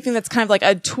yourself and anything that's kind of like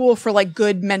a tool for like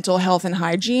good mental health and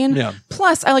hygiene. Yeah.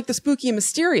 Plus, I like the spooky and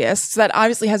mysterious. So that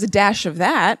obviously has a dash of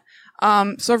that.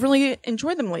 So I've really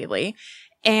enjoyed them lately.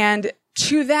 And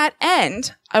to that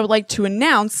end, I would like to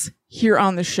announce here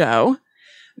on the show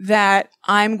that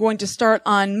I'm going to start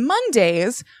on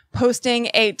Mondays posting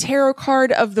a tarot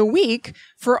card of the week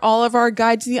for all of our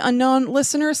Guide to the Unknown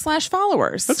listeners /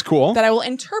 followers. That's cool. That I will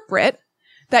interpret,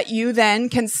 that you then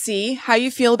can see how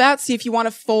you feel about, see if you want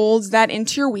to fold that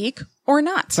into your week or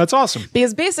not. That's awesome.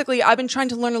 Because basically, I've been trying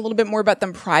to learn a little bit more about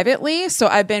them privately. So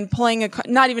I've been playing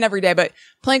not even every day, but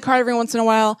playing a card every once in a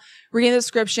while, reading the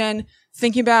description,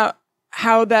 thinking about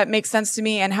how that makes sense to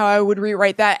me and how I would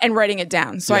rewrite that and writing it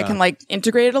down so I can like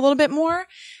integrate it a little bit more.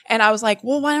 And I was like,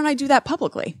 well, why don't I do that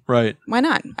publicly? Right. Why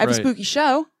not? I have a spooky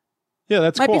show. Yeah,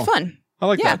 that's Might cool. be fun. I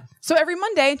like that. So every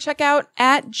Monday, check out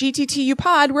at GTTU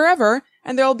pod, wherever,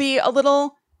 and there'll be a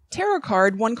little tarot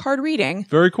card, 1-card reading.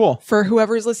 Very cool. For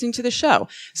whoever is listening to the show.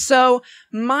 So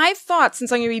my thoughts,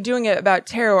 since I'm going to be doing it about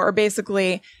tarot, are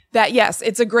basically that, yes,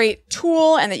 it's a great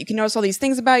tool and that you can notice all these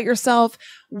things about yourself.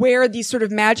 Where the sort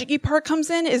of magic-y part comes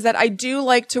in is that I do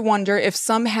like to wonder if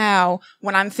somehow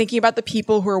when I'm thinking about the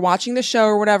people who are watching the show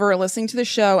or whatever, or listening to the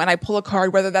show, and I pull a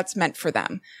card, whether that's meant for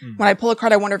them. When I pull a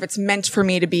card, I wonder if it's meant for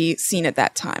me to be seen at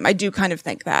that time. I do kind of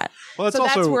think that. Well,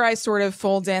 that's where I sort of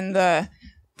fold in the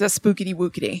spookity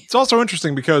wookity. It's also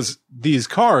interesting because these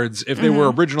cards, if they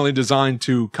were originally designed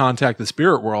to contact the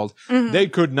spirit world, they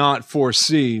could not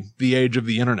foresee the age of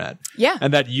the internet. Yeah.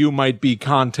 And that you might be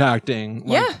contacting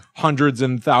like hundreds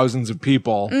and thousands of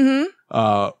people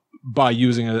by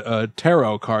using a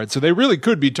tarot card. So they really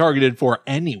could be targeted for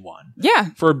anyone. Yeah.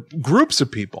 For groups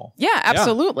of people. Yeah,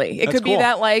 absolutely. It That's could be cool.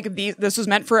 that like this was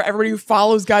meant for everybody who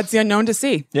follows Guide to the Unknown to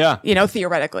see. Yeah. You know,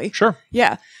 theoretically. Sure.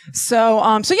 Yeah. So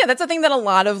yeah, that's the thing that a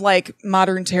lot of like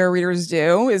modern tarot readers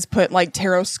do is put like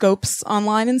tarot scopes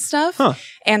online and stuff. Huh.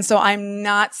 And so I'm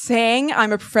not saying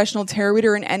I'm a professional tarot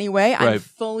reader in any way. I'm Right.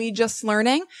 fully just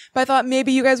learning. But I thought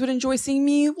maybe you guys would enjoy seeing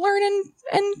me learn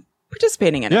and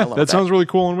participating in it a Yeah, little that bit. sounds really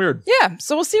cool and weird. Yeah.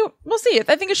 So we'll see. We'll see.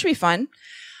 I think it should be fun.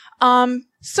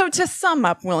 So to sum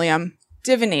up, William,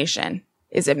 divination.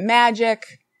 Is it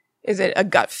magic? Is it a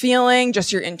gut feeling?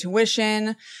 Just your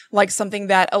intuition? Like something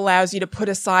that allows you to put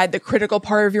aside the critical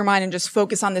part of your mind and just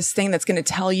focus on this thing that's going to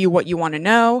tell you what you want to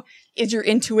know? Is your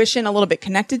intuition a little bit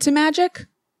connected to magic?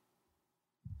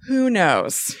 Who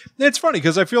knows? It's funny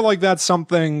because I feel like that's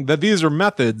something that these are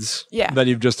methods that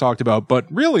you've just talked about, but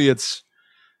really it's,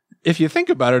 if you think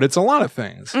about it, it's a lot of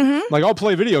things. Like I'll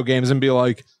play video games and be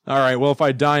like, all right, well, if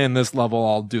I die in this level,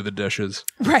 I'll do the dishes.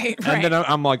 Right. And then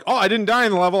I'm like, oh, I didn't die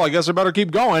in the level. I guess I better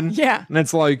keep going. Yeah. And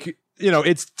it's like, you know,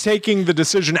 it's taking the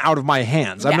decision out of my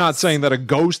hands. I'm not saying that a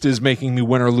ghost is making me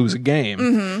win or lose a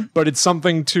game, but it's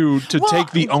something to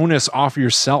take the onus off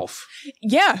yourself.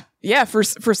 Yeah. Yeah. For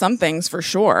some things, for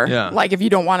sure. Yeah. Like if you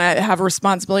don't want to have a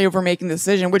responsibility over making the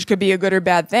decision, which could be a good or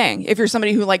bad thing. If you're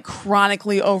somebody who like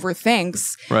chronically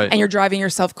overthinks and you're driving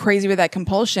yourself crazy with that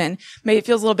compulsion, maybe it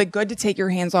feels a little bit good to take your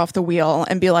hands off the wheel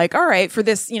and be like, all right, for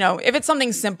this, you know, if it's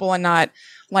something simple and not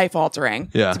life altering,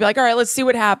 to be like, all right, let's see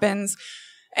what happens.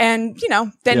 And, you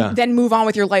know, then move on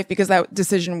with your life because that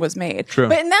decision was made. True.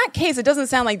 But in that case, it doesn't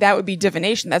sound like that would be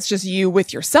divination. That's just you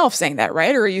with yourself saying that,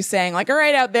 right? Or are you saying like, all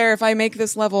right, out there, if I make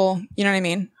this level, you know what I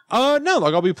mean? No,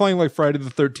 like I'll be playing like Friday the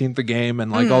 13th the game and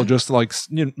like I'll just like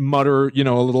mutter, you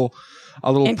know, a little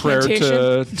prayer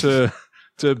to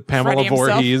Pamela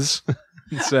Voorhees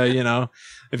and say, you know,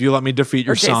 if you let me defeat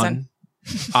your son,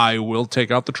 I will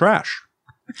take out the trash.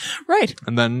 Right.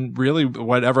 And then really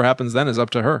whatever happens then is up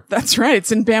to her. That's right.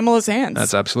 It's in Pamela's hands.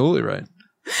 That's absolutely right.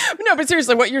 No, but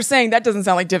seriously, what you're saying, that doesn't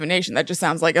sound like divination. That just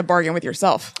sounds like a bargain with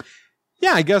yourself.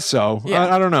 Yeah, I guess so.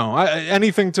 Yeah. I don't know.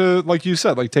 Anything to, like you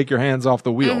said, like take your hands off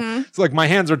the wheel. It's like my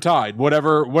hands are tied.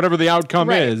 Whatever the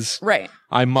outcome is,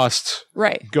 I must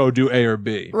go do A or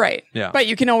B. Right. Yeah. But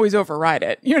you can always override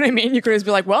it. You know what I mean? You could always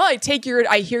be like, well, I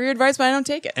hear your advice, but I don't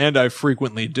take it. And I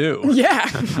frequently do. Yeah.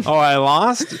 Oh, I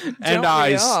lost? And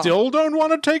I all? still don't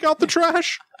want to take out the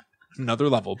trash? Another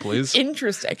level, please.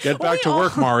 Interesting. Get back to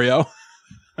work, Mario.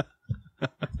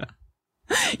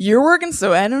 You're working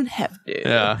so I don't have to.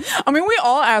 Yeah. I mean, we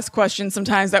all ask questions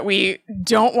sometimes that we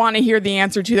don't want to hear the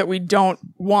answer to, that we don't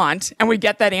want, and we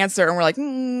get that answer and we're like,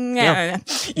 Yeah.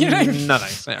 You know what I mean? Not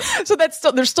nice. Yeah. So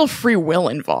there's still free will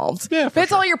involved. Yeah, but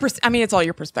it's all your it's all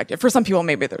your perspective. For some people,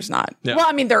 maybe there's not. Yeah. Well,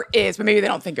 I mean, there is, but maybe they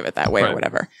don't think of it that way or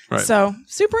whatever. Right. So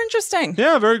super interesting.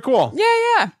 Yeah, very cool.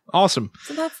 Yeah. Awesome.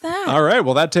 So that's that. All right.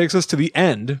 Well, that takes us to the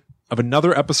end of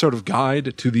another episode of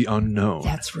Guide to the Unknown.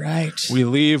 That's right. We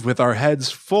leave with our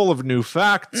heads full of new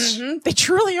facts. Mm-hmm. They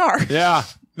truly are. Yeah.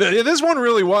 This one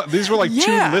really was. These were like 2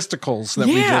 listicles that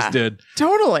we just did.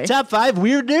 Totally. Top 5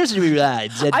 weird nursery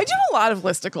rides. I do a lot of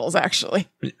listicles, actually.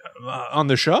 On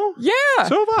the show? Yeah.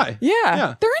 So have I.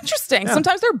 Yeah. They're interesting. Yeah.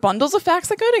 Sometimes they're bundles of facts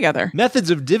that go together. Methods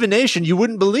of divination you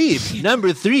wouldn't believe.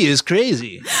 Number 3 is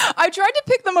crazy. I tried to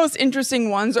pick the most interesting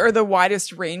ones or the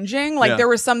widest ranging. Like there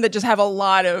were some that just have a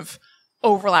lot of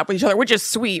overlap with each other, which is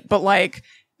sweet, but like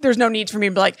there's no need for me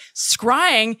to be like,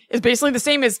 scrying is basically the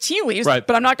same as tea leaves, but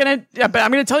I'm going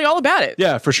to tell you all about it.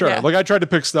 Yeah, for sure. Yeah. Like I tried to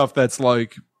pick stuff that's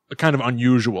like kind of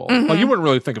unusual. Like you wouldn't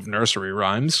really think of nursery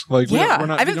rhymes. Like we're not,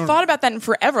 I haven't thought about that in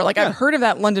forever. Like I've heard of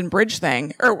that London Bridge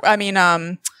thing, or I mean, well,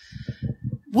 London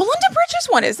Bridge is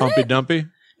one, isn't Humpy it? Dumpy.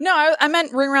 No, I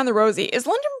meant Ring Around the Rosie. Is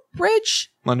London Bridge?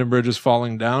 London Bridge is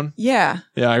falling down. Yeah.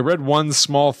 Yeah, I read one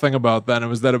small thing about that. And it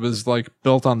was that it was like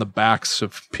built on the backs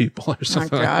of people or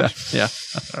something like that. Yeah,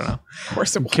 I don't know. Of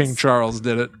course it was. King Charles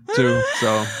did it too.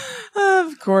 So.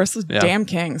 Of course, damn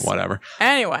kings. Whatever.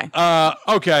 Anyway.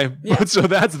 Okay. Yeah. So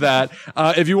that's that.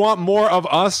 If you want more of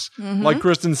us, like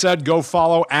Kristen said, go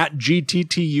follow at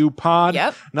GTTU Pod.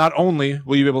 Yep. Not only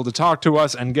will you be able to talk to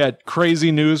us and get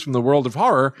crazy news from the world of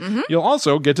horror, you'll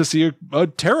also get to see a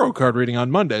tarot card reading on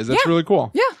Mondays. That's really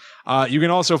cool. Yeah. You can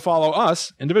also follow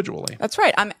us individually. That's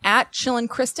right. I'm at Chillin'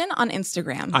 Kristen on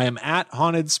Instagram. I am at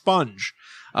Haunted Sponge.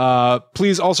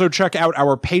 Please also check out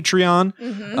our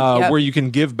Patreon, where you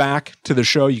can give back to the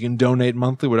show. You can donate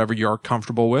monthly, whatever you're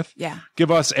comfortable with. Yeah. Give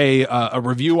us a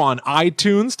review on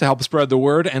iTunes to help spread the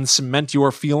word and cement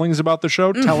your feelings about the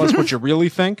show. Tell us what you really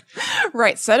think.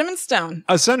 Right. Set them in stone.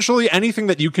 Essentially, anything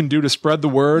that you can do to spread the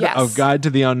word of Guide to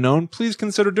the Unknown, please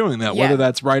consider doing that. Whether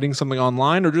that's writing something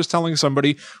online or just telling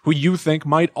somebody who you think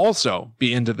might also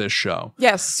be into this show.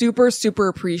 Yes. Super, super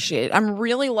appreciate it. I'm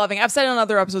really loving, I've said it on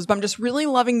other episodes, but I'm just really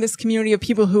loving this community of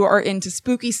people who are into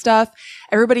spooky stuff.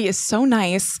 Everybody is so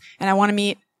nice, and I want to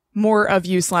meet more of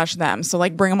you / them. So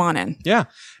like bring them on in. Yeah.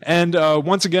 And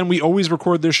once again, we always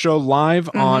record this show live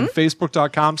on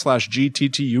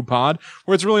facebook.com/GTTU pod,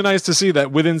 where it's really nice to see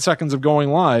that within seconds of going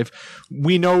live,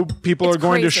 we know people are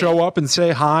going to show up and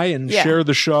say hi and share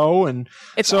the show. And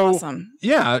it's awesome.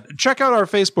 Yeah. Check out our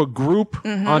Facebook group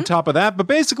on top of that. But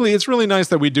basically, it's really nice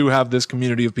that we do have this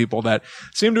community of people that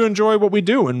seem to enjoy what we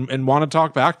do and want to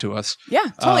talk back to us. Yeah,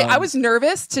 totally. I was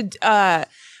nervous to,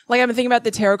 like I've been thinking about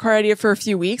the tarot card idea for a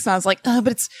few weeks, and I was like, but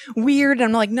it's weird. And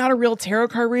I'm like not a real tarot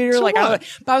card reader. So but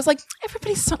I was like,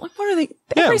 everybody's so like, what are they?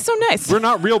 Everybody's so nice. We're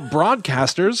not real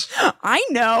broadcasters. I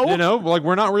know. You know, like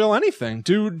we're not real anything.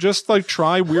 Do just like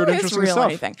try weird, interesting real stuff.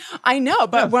 Anything. I know,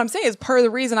 but what I'm saying is part of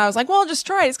the reason I was like, well, I'll just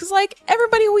try it is because like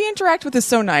everybody we interact with is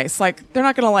so nice. Like they're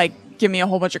not gonna like give me a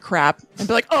whole bunch of crap and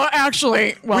be like, oh,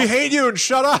 actually, well, we hate you and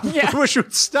shut up. Yeah. I wish you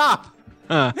would stop.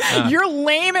 You're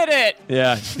lame at it.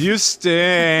 Yeah, you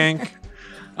stink.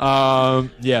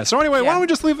 Yeah. So anyway, why don't we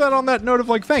just leave that on that note of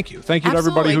like, thank you. Thank you to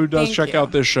everybody who does check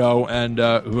out this show and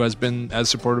who has been as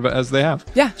supportive as they have.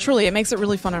 Yeah, truly. It makes it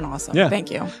really fun and awesome. Yeah.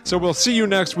 Thank you. So we'll see you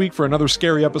next week for another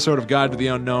scary episode of Guide to the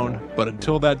Unknown. But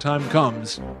until that time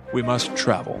comes, we must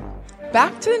travel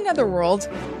back to the netherworld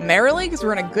merrily because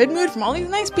we're in a good mood from all these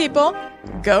nice people.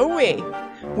 Go we.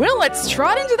 Well, let's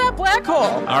trot into that black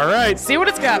hole. All right. See what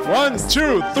it's got. 1,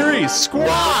 2, 3,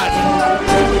 squat!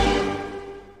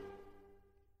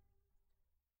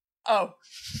 Oh,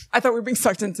 I thought we were being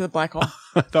sucked into the black hole.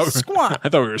 I thought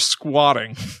we were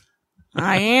squatting.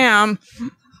 I am.